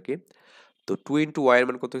 1 আর কি। তো 2 ইনটু y এর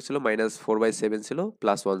মান কত ছিল, মাইনাস 4/7 ছিল,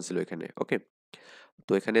 প্লাস 1 ছিল এখানে। ওকে,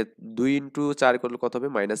 তো এখানে 2 ইনটু 4 করলে কত হবে,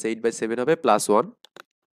 মাইনাস 8/7 হবে, প্লাস 1।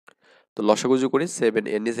 তো লসাগু যোগ করি, 7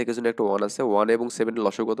 এর নিচে কিছু একটা 1 আছে, 1 এবং 7 এর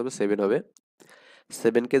লসাগু কত হবে, 7 হবে।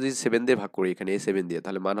 7 কে যদি 7 দিয়ে ভাগ করি এখানে, এই 7 দিয়ে,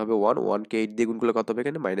 তাহলে মান হবে 1, 1 কে 8 দিয়ে গুণ করলে কত হবে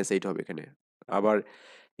এখানে, মাইনাস 8 হবে এখানে। আবার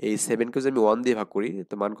এই 7 কে যদি আমি 1 দিয়ে ভাগ করি,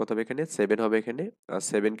 তো মান কত হবে এখানে, 7 হবে এখানে। আর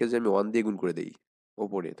 7 কে যদি আমি 1 দিয়ে গুণ করে দেই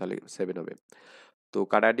ওপরে, তাহলে 7 হবে। তো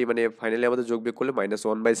কাটাকাটি মানে ফাইনালি আমাদের যোগ বিয়োগ করলে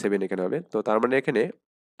 -1/7 এখানে হবে। তো তার মানে এখানে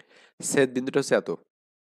ছেদ বিন্দুটা হচ্ছে এত।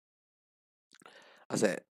 আচ্ছা,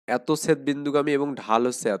 এত ছেদ বিন্দুগামী এবং ঢাল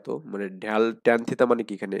হচ্ছে এত, মানে ঢাল ট্যান থিতা মানে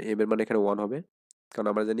কি, এখানে এম এর মানে এখানে 1 হবে, কারণ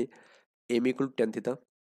আমরা জানি এম ইকুয়াল ট্যান থিতা।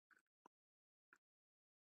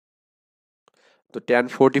 তো ট্যান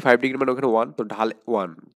 45 ডিগ্রি মানে ওখানে 1, তো ঢাল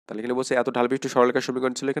 1। তাহলে এখানে বলছে এত ঢাল বিশিষ্ট সরলরেখার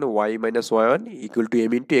সমীকরণ ছিল এখানে y minus y1 equal to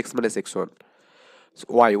m into x minus x1।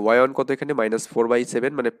 y1 কত এখানে,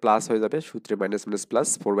 -4/7 মানে প্লাস হয়ে যাবে, সূত্রে মাইনাস মাইনাস প্লাস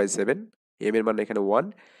 4/7। m এর মান এখানে 1,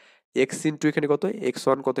 x ইন্টু এখানে কত,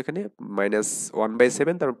 x1 কত এখানে,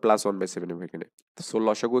 -1/7, তারপর +1/7 হবে এখানে। সো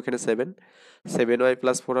লসাগু এখানে 7, 7y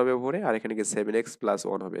প্লাস 4 হবে উপরে, আর এখানে কি 7x প্লাস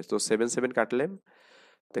 1 হবে। তো 7 7 কাটলে,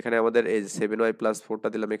 তো এখানে আমাদের এই 7y প্লাস 4টা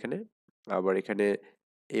দিলাম এখানে, আবার এখানে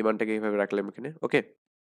এই মানটাকে এইভাবে রাখলাম এখানে। ওকে,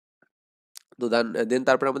 তো দেন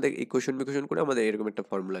তারপর আমাদের ইকুয়েশন বিকুয়েশন করে আমাদের এরকম একটা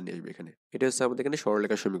ফর্মুলা নিয়ে আসবে এখানে। এটা হচ্ছে আমাদের এখানে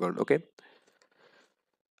সরলরেখার সমীকরণ। ওকে,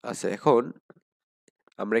 আচ্ছা এখন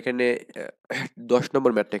আমরা এখানে 10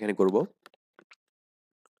 নম্বর ম্যাথটা এখানে করব।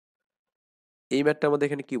 এই ম্যাথটা আমাদের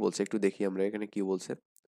এখানে কি বলছে একটু দেখি আমরা এখানে কি বলছে।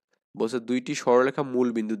 বলছে দুইটি সরলরেখা মূল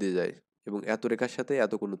বিন্দু দিয়ে যায় এবং এত রেখার সাথে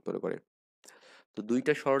এত কোণ উৎপন্ন করে। তো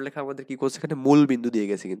দুইটা সরলরেখা আমাদের কি করছে এখানে, মূল বিন্দু দিয়ে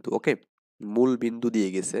গেছে কিন্তু। ওকে, মূল বিন্দু দিয়ে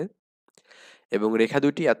গেছে এবং রেখা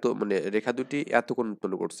দুটি এত, মানে রেখা দুটি এত কোণ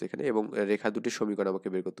উৎপন্ন করছে এখানে, এবং রেখা দুটির সমীকরণ আমাকে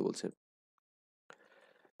বের করতে বলছে।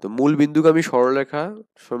 তো মূল বিন্দুগামী সরলরেখা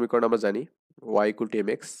সমীকরণ আমরা জানি y equal to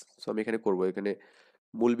mx। So আমি এখানে করব, এখানে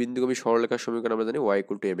মূল বিন্দুগামী সরলরেখার সমীকরণ আমরা জানি y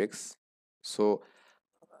equal to mx। So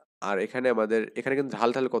আর এখানে আমাদের এখানে কিন্তু ঢাল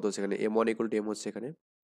ঢাল কত হচ্ছে এখানে, m1 ইকুয়াল টু m হচ্ছে এখানে।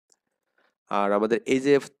 আর আমাদের এই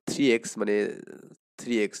যে 3x মানে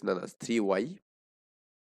 3x না না 3y,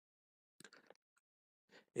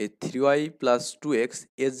 এই 3y প্লাস 2x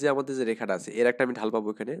এর যে আমাদের যে রেখাটা আছে এর একটা আমি ঢাল পাবো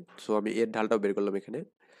এখানে। সো আমি এর ঢালটাও বের করলাম এখানে।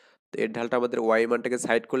 তো এর ঢালটা আমাদের y মানটাকে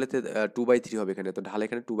সাইড করলে 2/3 হবে এখানে, তো ঢাল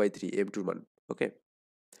এখানে 2/3 m2 মান। ওকে,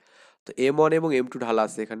 তো m1 এবং m2 ঢাল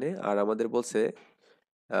আছে এখানে। আর আমাদের বলছে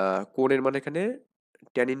কোণের মান এখানে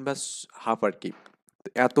tan ইনভার্স হাফ আর কি, তো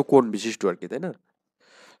এত কোণ বিশিষ্ট আর কি, তাই না?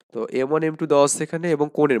 তো m1 m2 দেওয়া আছে এখানে এবং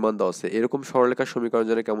কোণের মান দেওয়া আছে। এরকম সরলরেখার সমীকরণ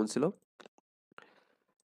যেন কেমন ছিল,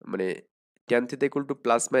 মানে tan theta equal to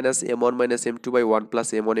plus minus m1 minus m2 by 1 plus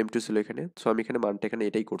m1 m2 ছিল এখানে। সো আমি এখানে মানটা এখানে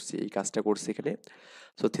এটাই করছি, এই কাজটা করছি এখানে।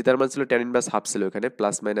 সো থিতার মান ছিল tan ইনভার্স হাফ ছিল এখানে,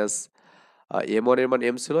 প্লাস মাইনাস m1 এর মান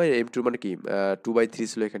m ছিল, m2 এর মান কি 2/3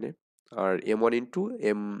 ছিল এখানে, আর m1 ইন্টু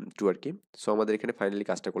m2 আর কি। সো আমাদের এখানে ফাইনালি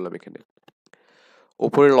কাজটা করলাম এখানে।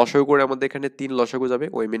 উপরে লসাগু করে আমাদের এখানে 3 লসাগু যাবে,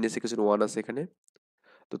 ওই এর নিচে কিছু 1 আছে এখানে।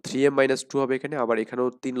 তো 3m মাইনাস 2 হবে এখানে, আবার এখানেও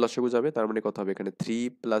 3 লসাগু যাবে, তার মানে কত হবে এখানে 3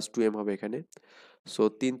 প্লাস 2m হবে এখানে। সো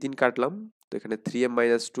 3 3 কাটলাম, তো এখানে 3m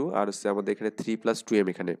মাইনাস 2, আর হচ্ছে আমাদের এখানে 3 প্লাস 2m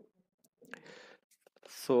এখানে।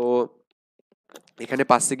 সো এখানে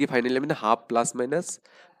পাচ্ছে কি ফাইনালি আমি half plus minus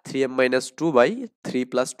 3m minus 2 by 3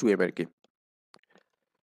 plus 2m আর কি।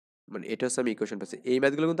 মানে এটা হচ্ছে আমি ইকুয়েশন পাচ্ছি। এই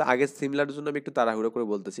ম্যাথগুলো কিন্তু আগে সিমিলার জন্য আমি একটু তাড়াহুড়ো করে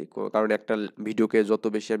বলতেছি, কারণ একটা ভিডিওকে যত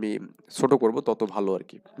বেশি আমি ছোট করব তত ভালো আর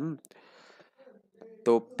কি।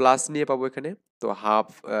 তো প্লাস নিয়ে পাবো এখানে, তো হাফ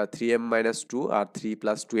 3m-2 আর 3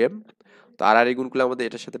 + 2m। তো আর এই গুণগুলো আমাদের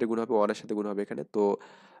এটার সাথে গুণ হবে, 1 এর সাথে গুণ হবে এখানে। তো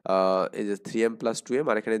এই যে 3m+2m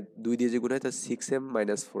আর এখানে 2 দিয়ে যে গুণ হয় তা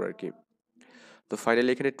 6m-4 আর কি। তো ফাইনালি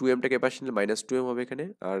এখানে 2mটাকে এপাশে নিলে -2m হবে এখানে,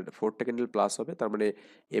 আর 4টাকে নিলে প্লাস হবে, তার মানে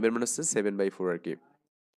m এর মান হচ্ছে 7/4 আর কি।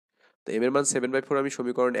 তো m এর মান 7/4 আমি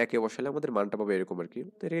সমীকরণ 1 এ বসালে আমাদের মানটা পাবো এরকম আর কি।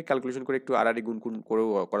 তো এটাকে ক্যালকুলেশন করে একটু আর গুণ গুণ করেও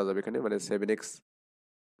করা যাবে এখানে, মানে 7x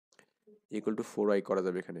 = 4y করা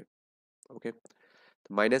যাবে এখানে। ওকে,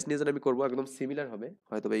 মাইনাস নিয়ে যেন আমি করবো একদম সিমিলার হবে,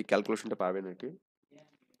 হয়তো এই ক্যালকুলেশনটা পারবেন আর কি।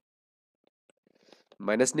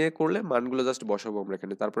 মাইনাস নিয়ে করলে মানগুলো জাস্ট বসাবো আমরা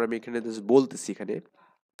এখানে, তারপর আমি এখানে জাস্ট বলতেছি এখানে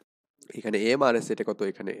এখানে এম আর এস এটা কত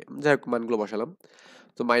এখানে, যাই হোক মানগুলো বসালাম।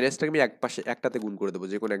 তো মাইনাসটাকে আমি এক পাশে একটাতে গুণ করে দেবো,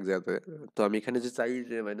 যে কোনো এক জায়গাতে। তো আমি এখানে যে চাই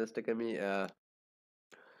যে মাইনাসটাকে আমি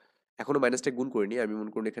এখনো মাইনাসটা গুণ করিনি, আমি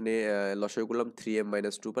মনে করুন এখানে লসাগু করলাম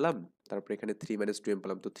 3m-2 পেলাম, তারপর এখানে 3 - 2m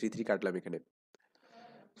পেলাম, তো 3 কাটলাম এখানে।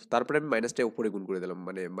 তারপরে আমি মাইনাসটা উপরে গুণ করে দিলাম,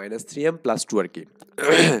 মানে -3m+2 আর কি।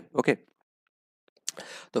 ওকে,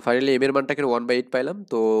 তো ফাইনালি এম এর মানটাকে 1/8 পাইলাম।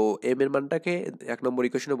 তো এম এর মানটাকে 1 নম্বর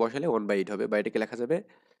ইকুয়েশনে বসালে 1/8 হবে, বা এটাকে লেখা যাবে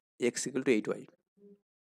x = 8y।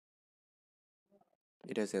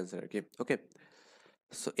 এটা হচ্ছে অ্যান্সার আর কি। ওকে,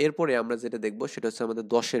 সো এরপরে আমরা যেটা দেখবো সেটা হচ্ছে আমাদের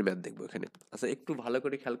 10-এর ম্যাথ দেখবো এখানে। আচ্ছা, একটু ভালো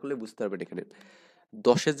করে খেয়াল করলে বুঝতে পারবেন এখানে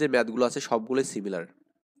 10-এর যে ম্যাথগুলো আছে সবগুলোই সিমিলার।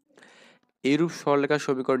 এইরূপ সরলরেখার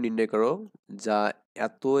সমীকরণ নির্ণয় করো যা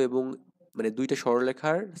এত এবং মানে দুইটা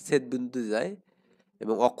সরলরেখার ছেদ বিন্দুতে যায়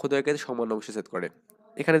এবং অক্ষদ্বয়কে সমান অংশে ছেদ করে।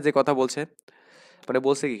 এখানে যে কথা বলছে, মানে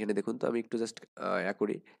বলছে কি এখানে দেখুন তো, আমি একটু জাস্ট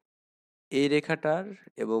করি, এই রেখাটার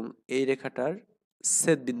এবং এই রেখাটার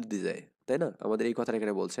ছেদ বিন্দুতে যায়, তাই না? আমাদের এই কথাটা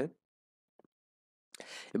এখানে বলছে,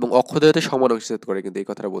 এবং অক্ষদ্বয়তে সমান অংশে ছেদ করে, কিন্তু এই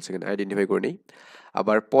কথাটা বলছে এখানে, আইডেন্টিফাই করে নেই।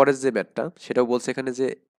 আবার পরের যে ম্যাথটা সেটাও বলছে এখানে যে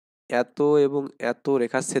এত এবং এত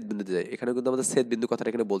রেখার ছেদ বিন্দুতে যায়, এখানে কিন্তু আমাদের ছেদ বিন্দু কথাটা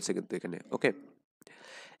এখানে বলছে কিন্তু এখানে। ওকে,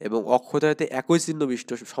 এবং অক্ষদ্বয়তে একই চিহ্ন বিশিষ্ট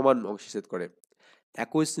সমান অংশে ছেদ করে,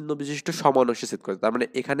 একই চিহ্ন বিশিষ্ট সমান অংশে ছেদ করে, তার মানে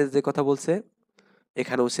এখানে যে কথা বলছে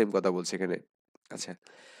এখানেও সেম কথা বলছে এখানে। আচ্ছা,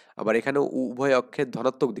 আবার এখানে উভয় অক্ষের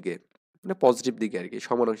ধনাত্মক দিকে মানে পজিটিভ দিকে আর কি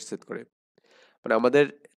সমান অংশে ছেদ করে। মানে আমাদের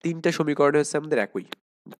তিনটা সমীকরণ হচ্ছে আমাদের একই,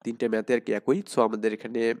 তিনটে ম্যাথে আর কি একই। সো আমাদের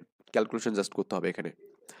এখানে ক্যালকুলেশন জাস্ট করতে হবে এখানে।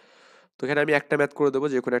 তো এখানে আমি একটা ম্যাথ করে দেবো,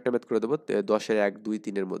 যে কোনো একটা ম্যাথ করে দেবো 10-এর 1, 2,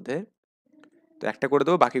 3-এর মধ্যে। তো একটা করে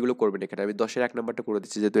দেবো, বাকিগুলো করবেন এখানে। আমি 10-এর 1 নাম্বারটা করে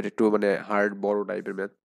দিচ্ছি, যেহেতু এটা একটু মানে হার্ড বড় টাইপের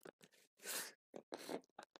ম্যাথ।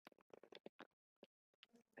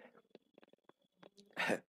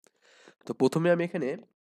 তো প্রথমে আমি এখানে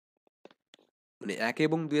মানে 1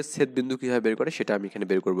 এবং 2 এর ছেদ বিন্দু কিভাবে বের করে সেটা আমি এখানে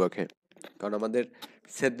বের করবো ওকে, কারণ আমাদের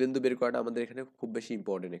ছেদ বিন্দু বের করাটা আমাদের এখানে খুব বেশি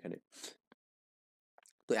ইম্পর্টেন্ট এখানে।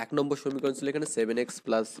 তো 1 নম্বর সমীকরণ ছিল এখানে 7x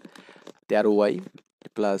 + 13y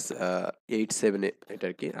 + 8 7 এটা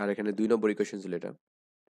আর কি। আর এখানে 2 নম্বর ইকুয়েশন ছিল এটা।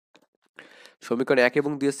 সমীকরণ 1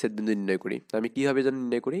 এবং 2 এর ছেদ বিন্দু নির্ণয় করি। তো আমি কিভাবে যেন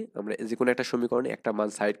নির্ণয় করি, আমরা যে কোনো একটা সমীকরণে একটা মান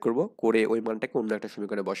সাইড করব, করে ওই মানটাকে অন্য একটা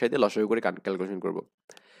সমীকরণে বসাই দিয়ে লসাগু করে ক্যালকুলেশন করব।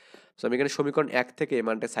 তো আমি এখানে সমীকরণ 1 থেকে এই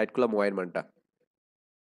মানটা সাইড করলাম, y এর মানটা।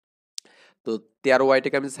 তো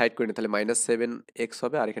 13y-টাকে আমি সাইড করি না, তাহলে -7x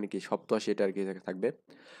হবে, আর এখানে কি 87 এটা আর কি থাকবে।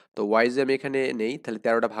 তো y যে আমি এখানে নেই, তাহলে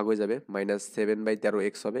 13টা ভাগ হয়ে যাবে,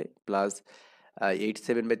 -7/13x হবে প্লাস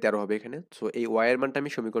 8/7/13 হবে এখানে। সো এই y এর মানটা আমি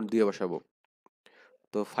সমীকরণ 2 এ বসাবো।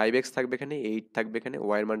 তো 5x থাকবে এখানে, 8 থাকবে এখানে,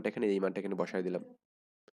 y এর মানটা এখানে, এই মানটা এখানে বসাই দিলাম,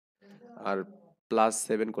 আর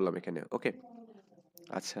 +7 করলাম এখানে। ওকে,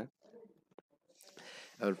 আচ্ছা,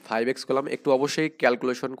 আর 5x করলাম। একটু অবশ্যই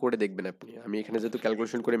ক্যালকুলেশন করে দেখবেন আপনি, আমি এখানে যেহেতু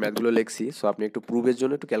ক্যালকুলেশন করে ম্যাথগুলো লিখছি, সো আপনি একটু প্রুফের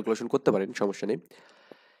জন্য একটু ক্যালকুলেশন করতে পারেন, সমস্যা নেই।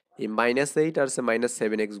 এই -8 আর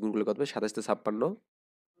 -7x গুণ করলে কত হবে, 27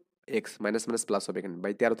 এক্স, মাইনাস মাইনাস প্লাস হবে এখানে,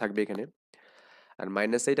 বাই 13 থাকবে এখানে। আর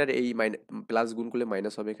 -8 আর এই প্লাস গুণ করলে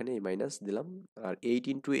মাইনাস হবে এখানে, এই মাইনাস দিলাম। আর 8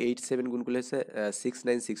 × 8 7 গুণ করলে হচ্ছে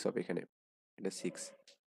 696 হবে এখানে, এটা 6।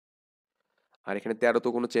 আর এখানে 13 তো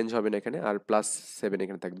কোনো চেঞ্জ হবে না এখানে, আর +7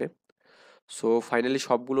 এখানে থাকবে। সো ফাইনালি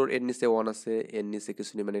সবগুলোর এর নিচে 1 আছে, এর নিচে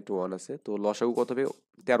কিছু নেই, মানে একটু 1 আছে। তো লসাগু কত হবে,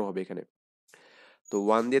 13 হবে এখানে। তো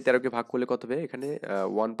 1 দিয়ে 13কে ভাগ করলে কত হবে এখানে,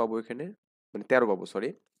 1 পাবো এখানে, মানে 13 পাবো, সরি।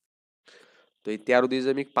 তো এই 13 দিয়ে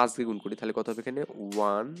যদি আমি 5 দিয়ে গুণ করি তাহলে কত হবে এখানে,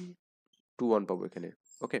 121 পাবো এখানে।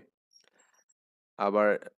 ওকে, আবার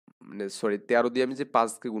মানে সরি 13 দিয়ে আমি যে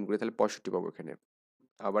 5কে গুণ করি তাহলে 65 পাবো এখানে।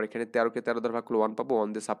 আবার এখানে 13কে 13 দ্বারা ভাগ করলে 1 পাবো, 1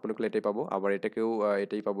 দিয়ে 56 করলে এটাই পাবো, আবার এটাকেও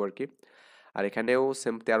এটাই পাবো আর কি। আর এখানেও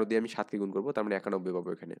সেম 13 দিয়ে আমি 7কে গুণ করবো, তার মানে 91 পাবো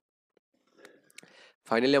এখানে।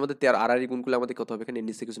 ফাইনালি আমাদের 13 আর গুণ করলে আমাদের কত হবে এখানে, এর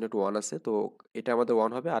নিচে কিছু না, একটু 1 আছে, তো এটা আমাদের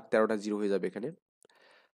 1 হবে, আর 13টা 0 হয়ে যাবে এখানে।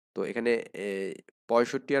 তো এখানে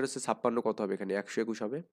 65 আর হচ্ছে 56 কত হবে এখানে, 121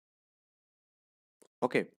 হবে।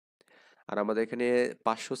 ওকে। আর আমাদের এখানে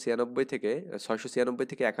 596 থেকে 696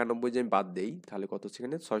 থেকে 91 যদি আমি বাদ দেই তাহলে কত হচ্ছে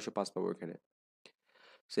এখানে 605 পাবো এখানে।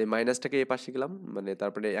 সো এই মাইনাসটাকে এই পাশে গেলাম, মানে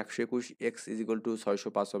তারপরে 121 এক্স ইজ ইকুয়াল টু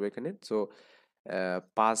 605 হবে এখানে। সো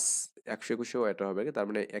 5 121এও এটা হবে, তার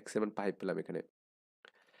মানে এক্স এর মান 5 পেলাম এখানে।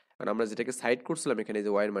 আর আমরা যেটাকে সাইড করছিলাম এখানে, এই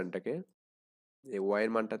যে ওয়াই এর মানটাকে, এই ওয়াই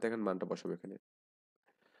এর মানটাতে এখন মানটা বসাবো এখানে।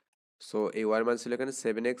 সো এই ওয়াই এর মান ছিল এখানে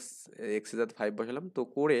 7x, এক্স এর জায়গায় 5 বসালাম, তো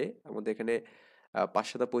করে আমাদের এখানে 5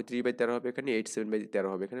 7 35/13 হবে এখানে, 87/13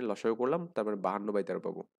 হবে এখানে, লসাগু করলাম, তার মানে 52/13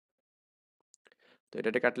 পাবো। তো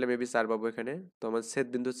এটাতে কাটলে মেবি 4 পাবো এখানে। তো আমার ছেদ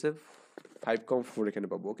বিন্দু হচ্ছে 5,4 এখানে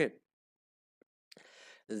পাবো। ওকে,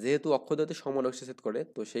 যেহেতু অক্ষদ্বয়তে সমান অংশে ছেদ করে,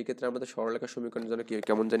 তো সেই ক্ষেত্রে আমাদের সরলরেখার সমীকরণের জন্য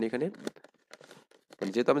কেমন জানি এখানে,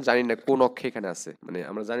 মানে যেহেতু আমরা জানি না কোন অক্ষে এখানে আছে, মানে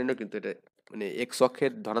আমরা জানি না কিন্তু এটা মানে এক্স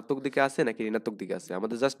অক্ষের ধনাত্মক দিকে আছে নাকি ঋণাত্মক দিকে আছে,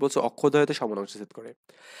 আমাদের জাস্ট বলছে অক্ষদ্বয়তে সমান অংশে ছেদ করে।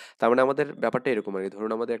 তার মানে আমাদের ব্যাপারটা এরকম আর কি,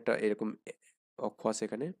 ধরুন আমাদের একটা এরকম অক্ষ আছে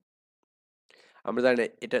এখানে, আমরা জানি না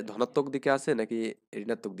এটা ধনাত্মক দিকে আছে নাকি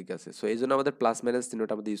ঋণাত্মক দিকে আছে, সো এই জন্য আমাদের প্লাস মাইনাস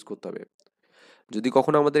চিহ্নটা আমাদের ইউজ করতে হবে। যদি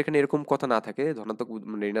কখনো আমাদের এখানে এরকম কথা না থাকে, ধনাত্মক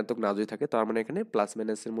মানে ঋণাত্মক না যদি থাকে, তার মানে এখানে প্লাস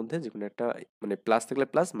মাইনাসের মধ্যে যে কোনো একটা, মানে প্লাস থাকলে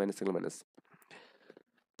প্লাস, মাইনাস থাকলে মাইনাস।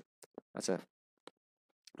 আচ্ছা,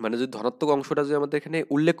 মানে যদি ধনাত্মক অংশটা যদি আমাদের এখানে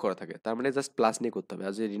উল্লেখ করা থাকে, তার মানে জাস্ট প্লাস নিয়ে করতে হবে,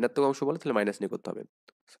 আর যদি ঋণাত্মক অংশ বলে তাহলে মাইনাস নিয়ে করতে হবে,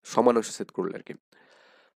 সমান অংশ সেট করলে আর কি।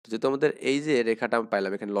 তো যেহেতু আমাদের এই যে রেখাটা আমি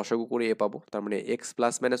পাইলাম এখানে, লসাগু করে এ পাবো, তার মানে এক্স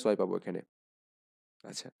প্লাস মাইনাস ওয়াই পাবো এখানে।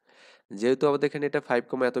 আচ্ছা, যেহেতু আমাদের এখানে এটা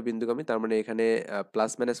 5, এত বিন্দুগামী, তার মানে এখানে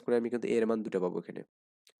প্লাস মাইনাস করে আমি কিন্তু এর মান দুটো পাবো এখানে।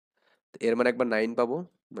 তো এর মানে একবার 9 পাবো,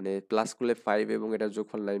 মানে প্লাস করলে 5 এবং এটার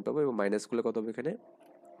যোগফল 9 পাবো, এবং মাইনাস করলে কত হবে এখানে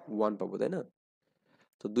 1 পাবো, তাই না?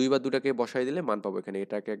 তো দুইবার দুটাকে বসাই দিলে মান পাবো এখানে,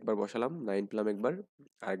 এটাকে একবার বসালাম 9 পেলাম একবার,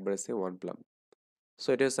 আর একবার আছে 1 পেলাম। সো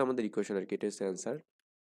এটা হচ্ছে আমাদের ইকুয়েশন আর কি, এটা হচ্ছে অ্যান্সার।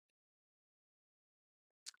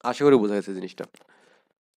 আশা করি বোঝা গেছে জিনিসটা।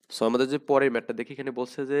 সো আমাদের যে পরের ম্যাথটা দেখি, এখানে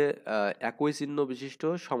বলছে যে একই চিহ্ন বিশিষ্ট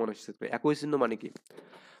সমানুপাতিক ক্ষেত্র। একই চিহ্ন মানে কি?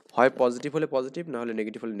 হয় পজিটিভ হলে পজিটিভ, না হলে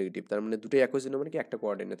নেগেটিভ হলে নেগেটিভ। তার মানে দুটোই একই চিহ্ন, মানে কি একটা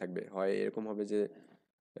কোঅর্ডিনেট থাকবে, হয় এরকম হবে যে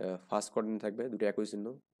ফার্স্ট কোঅর্ডিনেট থাকবে দুটো একই চিহ্ন,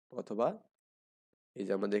 অথবা এই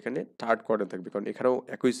যে আমাদের এখানে থার্ড কোঅর্ডিনেট থাকবে, কারণ এখানেও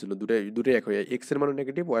একই চিহ্ন, দুটোই দুটোই একই, এক্স এর মানও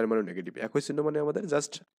নেগেটিভ, ওয়াই এর মানও নেগেটিভ। একই চিহ্ন মানে আমাদের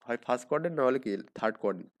জাস্ট হয় ফার্স্ট কোঅর্ডিনেট, না হলে কি থার্ড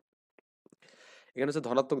কোঅর্ডিনেট। এখানে হচ্ছে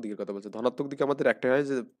ধনাত্মক দিকের কথা বলছে, ধনাত্মক দিকে আমাদের একটা হয়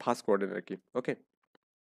যে ফার্স্ট কোঅর্ডিনেট আর কি। ওকে,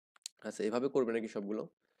 আচ্ছা এভাবে করবে নাকি সবগুলো?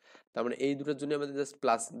 তার মানে এই দুটোর জন্য আমাদের জাস্ট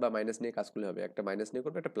প্লাস বা মাইনাস নিয়ে কাজ করলে হবে, একটা মাইনাস নিয়ে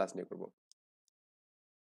করবো, একটা প্লাস নিয়ে করবো।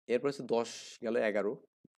 এরপর হচ্ছে 10 গেল 11।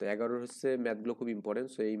 তো 11 হচ্ছে ম্যাথগুলো খুব ইম্পর্টেন্ট,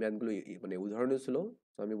 সো এই ম্যাথগুলো মানে উদাহরণীয় ছিল।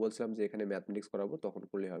 তো আমি বলছিলাম যে এখানে ম্যাথমেটিক্স করাবো, তখন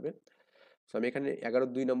করলে হবে। সো আমি এখানে 11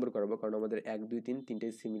 2 নম্বর করাবো, কারণ আমাদের 1 2 3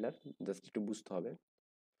 তিনটেই সিমিলার, জাস্ট একটু বুঝতে হবে।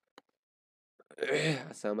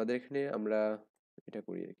 আচ্ছা, আমাদের এখানে আমরা এটা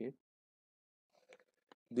করি আর কি।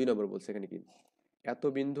 2 নম্বর বলছে এখানে কি, এত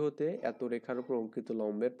বিন্দু হতে এত রেখার উপর অঙ্কিত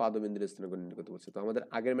লম্বের পাদবিন্দুর স্থান নির্ণয় করতে বলছে। তো আমাদের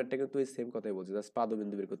আগের ম্যাথটা কিন্তু এই সেম কথাই বলছে, জাস্ট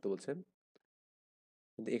পাদবিন্দু বের করতে বলছে।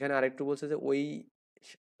 কিন্তু এখানে আরেকটু বলছে যে ওই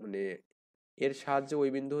মানে এর সাহায্যে ওই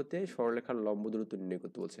বিন্দু হতে সরলরেখার লম্ব দূরত্ব নির্ণয়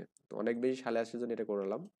করতে বলছে। তো অনেক বেশি সালে আসার জন্য এটা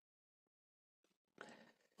করলাম।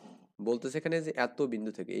 বলতেছে এখানে যে এত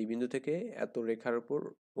বিন্দু থেকে, এই বিন্দু থেকে এত রেখার উপর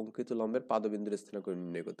অঙ্কিত লম্বের পাদবিন্দুর স্থানাঙ্ক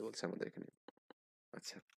নির্ণয় করতে বলছে আমাদের এখানে।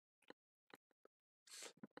 আচ্ছা,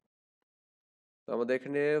 তো আমাদের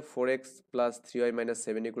এখানে 4x প্লাস 3y মাইনাস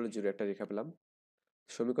 7 = 0 একটা রেখা পেলাম।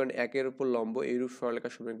 সমীকরণ 1-এর উপর লম্ব এইরূপ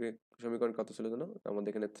সরলরেখার সমীকরণ কত ছিল জানো? আমাদের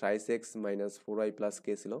এখানে thrice x minus 4y plus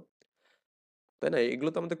কে ছিল, তাই না? এগুলো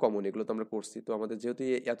তো আমাদের কমন, এগুলো তো আমরা করছি। তো আমাদের যেহেতু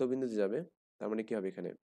এত বিন্দুতে যাবে, তার মানে কি হবে এখানে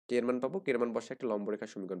কে এর মান পাবো, কে এর মান বসে একটা লম্ব রেখার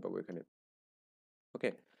সমীকরণ পাবো এখানে। ওকে,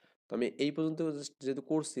 তো আমি এই পর্যন্ত যেহেতু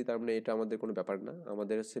করছি, তার মানে এটা আমাদের কোনো ব্যাপার না,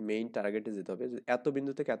 আমাদের হচ্ছে মেইন টার্গেটে যেতে হবে, যে এত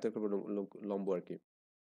বিন্দু থেকে এত একটা লম্ব আর কি।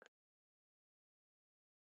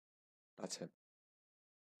 আচ্ছা,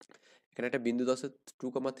 এখানে একটা বিন্দু দেওয়া আছে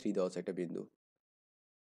 2,3 দেওয়া আছে একটা বিন্দু,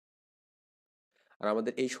 আর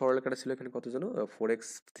আমাদের এই সরলরেখাটা ছিল এখানে কত জানো, 4x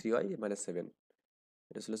 3y মাইনাস 7।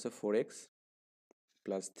 এটা ছিল হচ্ছে 4x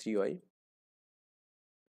প্লাস 3y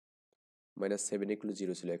মাইনাস 7 =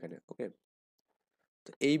 0 ছিল এখানে। ওকে,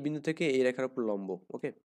 তো এই বিন্দু থেকে এই রেখার উপর লম্ব। ওকে,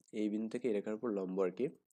 এই বিন্দু থেকে এই রেখার উপর লম্ব আর কি।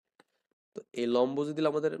 তো এই লম্ব যদি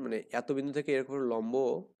আমাদের মানে এত বিন্দু থেকে এর উপর লম্ব,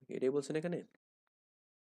 এটাই বলছেন এখানে।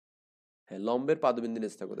 হ্যাঁ, লম্বের পাদবিন্দু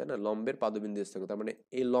স্থাক, তাই না? লম্বের পাদবিন্দু স্থাক, তার মানে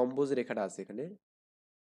এই লম্ব যে রেখাটা আছে এখানে,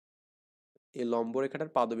 এই লম্ব রেখাটার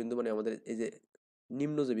পাদবিন্দু মানে আমাদের এই যে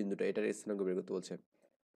নিম্ন যে বিন্দুটা, এটার স্থানাঙ্ক বের করতে বলছে।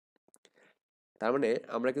 তার মানে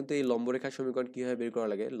আমরা কিন্তু এই লম্ব রেখার সমীকরণ কিভাবে বের করা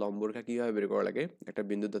লাগে, লম্ব রেখা কিভাবে বের করা লাগে একটা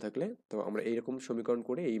বিন্দুতে থাকলে, তো আমরা এইরকম সমীকরণ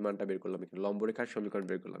করে এই মানটা বের করলাম এখানে, লম্ব রেখার সমীকরণ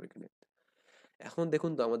বের করলাম এখানে। এখন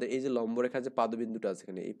দেখুন তো আমাদের এই যে লম্ব রেখার যে পাদবিন্দুটা আছে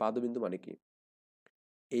এখানে, এই পাদবিন্দু মানে কি?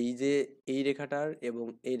 এই যে এই রেখাটার এবং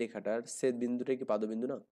এই রেখাটার ছেদ বিন্দুটা কি পাদবিন্দু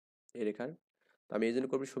না এই রেখার? তো আমি এই জন্য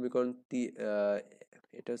করবো সমীকরণ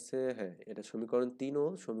এটা হচ্ছে, হ্যাঁ এটা সমীকরণ 3 ও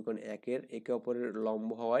সমীকরণ 1-এর একে অপরের লম্ব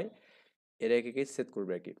হওয়ায় এরা একে ছেদ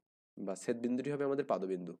করবে আর কি, বা ছেদ বিন্দুটি হবে আমাদের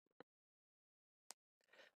পাদবিন্দু।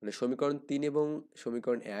 মানে সমীকরণ 3 এবং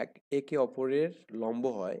সমীকরণ 1 একে অপরের লম্ব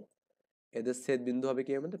হয়, এদের ছেদ বিন্দু হবে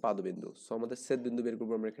কি আমাদের পাদবিন্দু। সো আমাদের ছেদ বিন্দু বের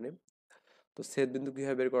করবো আমরা এখানে। তো ছেদ বিন্দু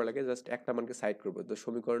কিভাবে বের করা লাগে, জাস্ট একটা মানকে সাইড করবো। তো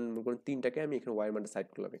সমীকরণ 3টাকে আমি এখানে ওয়াই মানটা সাইড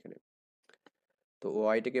করলাম এখানে। তো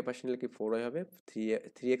ওয়াইটাকে পাশে নিলে কি 4y হবে,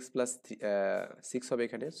 3x প্লাস 6 হবে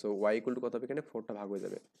এখানে। সো ওয়াই ইকুয়াল টু কত হবে এখানে, 4টা ভাগ হয়ে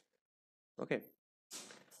যাবে। ওকে,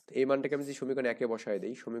 তো এই মানটাকে আমি যদি সমীকরণ 1-এ বসায়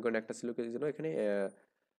দিই, সমীকরণ একটা ছিল কি যেন এখানে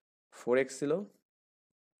 4x ছিল,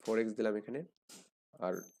 4x দিলাম এখানে,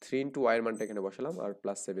 আর 3 ইন্টু ওয়াই এর মানটা এখানে বসালাম, আর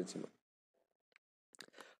প্লাস 7 ছিল।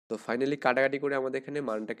 তো ফাইনালি কাটাকাটি করে আমাদের এখানে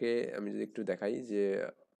মানটাকে আমি যদি একটু দেখাই যে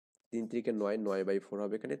 3 3 9, 9/4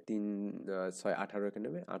 হবে এখানে, 3 6 18 এখানে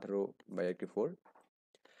হবে, 18/4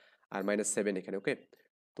 আর -7 এখানে। ওকে,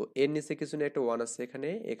 তো এর নিচে কিছু নিয়ে একটা 1 আছে এখানে,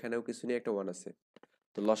 এখানেও কিছু নিয়ে একটা 1 আছে।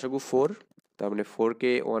 তো লসাগু 4, তার মানে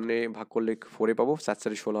 4কে 1-এ ভাগ করলে 4-এ পাবো, 4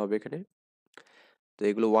 4 16 হবে এখানে। তো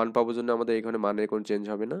এগুলো 1 পাবো জন্য আমাদের এখানে মানের কোনো চেঞ্জ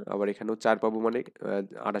হবে না, আবার এখানেও 4 পাবো মানে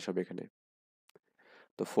 28 হবে এখানে।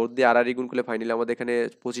 তো 4 দিয়ে আর গুণ করলে ফাইনালি আমাদের এখানে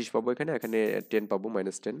 25 পাবো, এখানে এখানে 10 পাবো,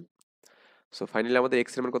 -10। সো ফাইনালি আমাদের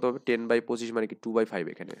এক্স এর মান কত হবে, 10/25 মানে কি 2/5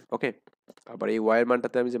 এখানে। ওকে, আবার এই ওয়াই এর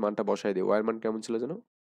মানটাতে আমি যে মানটা বসাই দিই, ওয়াই এর মান কেমন ছিল যেন,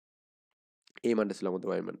 এই মানটা ছিল আমাদের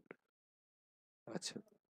ওয়াই এর মান। আচ্ছা,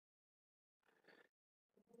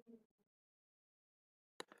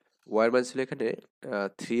 ওয়াই এর মান ছিল এখানে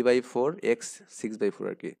 3/4 এক্স 6/4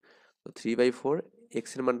 আর কি। তো 3/4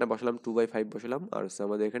 এক্স এর মানটা বসালাম, 2/5 বসালাম, আর হচ্ছে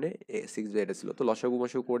আমাদের এখানে 6 এটা ছিল। তো লসাগু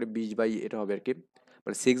মসাগু করে 20 এটা হবে আর কি,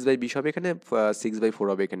 মানে 6/20 হবে এখানে, 6/4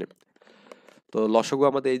 হবে এখানে। তো লসাগু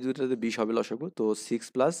আমাদের এই দুইটাতে 20 হবে লসাগু। তো 6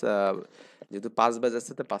 প্লাস যেহেতু 5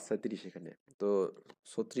 যাচ্ছে তো 5 30 এখানে। তো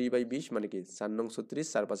 36/20 মানে কি 4 নং 36,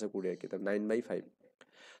 4 5 20 আর কি, তার 9/5।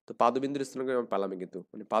 তো পাদবিন্দুর স্থানাঙ্ক আমি পালামই কিন্তু,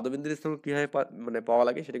 মানে পাদবিন্দুর স্থানাঙ্ক কিভাবে মানে পাওয়া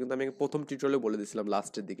লাগে সেটা কিন্তু আমি প্রথম টিউটোরিয়ালে বলে দিয়েছিলাম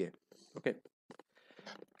লাস্টের দিকে। ওকে,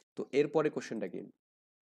 তো এরপরে কোশ্চেনটা কি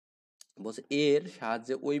বলছে, এর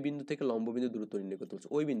সাহায্যে ওই বিন্দু থেকে লম্ব বিন্দু দূরত্ব নির্ণয় করতে বলছে।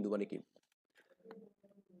 ওই বিন্দু মানে কি,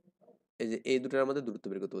 এই যে এই দুটার মধ্যে দূরত্ব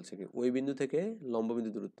বের করতে বলছে কি, ওই বিন্দু থেকে লম্ব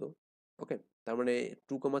বিন্দু দূরত্ব। ওকে, তার মানে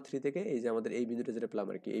 2,3 থেকে এই যে আমাদের এই বিন্দুটা যেটা পেলাম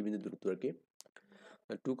আর কি, এই বিন্দু দূরত্ব আর কি,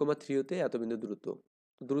 2,3 হতে এত বিন্দু দূরত্ব।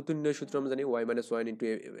 দূরত্ব নির্ণয় সূত্র আমরা জানি y - 1 into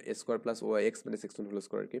a square plus Y x - x whole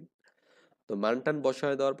square আর কি। তো মান টান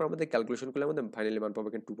বসায় দেওয়ার পর আমাদের ক্যালকুলেশন করলে আমাদের ফাইনালি মান পাবো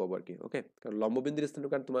এখানে 2 পাবো আর কি। ওকে, কারণ লম্ব বিন্দুর স্থান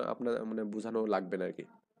কারণ তোমার আপনার মানে বোঝানো লাগবে না আর কি।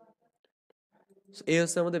 So, এই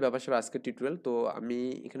হচ্ছে আমাদের ব্যাপার স্যাপার আজকের টিউটোরিয়াল। তো আমি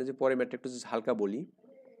এখানে যে পরে ম্যাটটা একটু just হালকা বলি,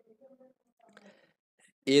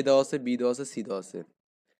 এ দেওয়া আছে, বি দেওয়া আছে, সি দেওয়া আছে।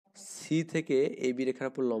 সি থেকে এই বি রেখার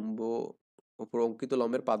উপর উপর অঙ্কিত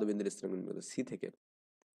লম্বের পাদবিন্দুর স্থান নির্ণয় করতে।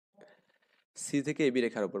 সি থেকে এবি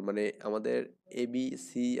রেখার উপর, মানে আমাদের এ বি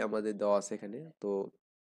সি আমাদের দেওয়া আছে এখানে। তো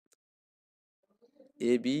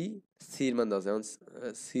এ বি সির মান দেওয়া আছে, যেমন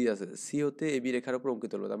সি আছে, সি হতে এবি রেখার উপর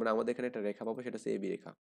অঙ্কিত হলো, তার মানে আমাদের এখানে একটা রেখা পাবো, সেটা হচ্ছে এবি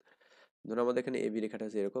রেখা। ধরুন আমাদের এখানে এবি রেখাটা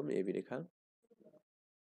আছে এরকম, এবি রেখা,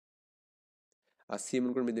 আর সি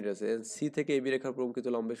মনে করুন বিন্দুটা আছে। সি থেকে এবি রেখার উপর অঙ্কিত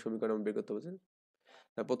লম্বের সমীকরণ আমরা বের করতে বলছেন।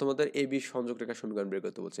 প্রথমত এ বি সংযোগ রেখার সমীকরণ বের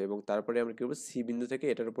করতে বলছে, এবং তারপরে আমরা কি করবো, সি বিন্দু থেকে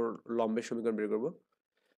এটার উপর লম্বের সমীকরণ বের করবো।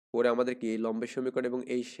 করে আমাদের কি এই লম্বের সমীকরণ এবং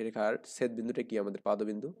এই রেখার ছেদ বিন্দুটা কি আমাদের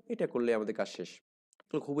পাদবিন্দু, এটা করলে আমাদের কাজ শেষ।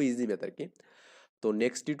 তো খুবই ইজি ম্যাথ আর কি। তো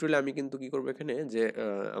নেক্সট টিউটোরিয়ালে আমি কিন্তু কি করবো এখানে যে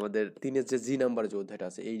আমাদের 3-এর যে জি নাম্বার যে অধ্যায়টা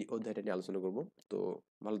আছে, এই অধ্যায়টা নিয়ে আলোচনা করব। তো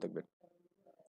ভালো থাকবেন।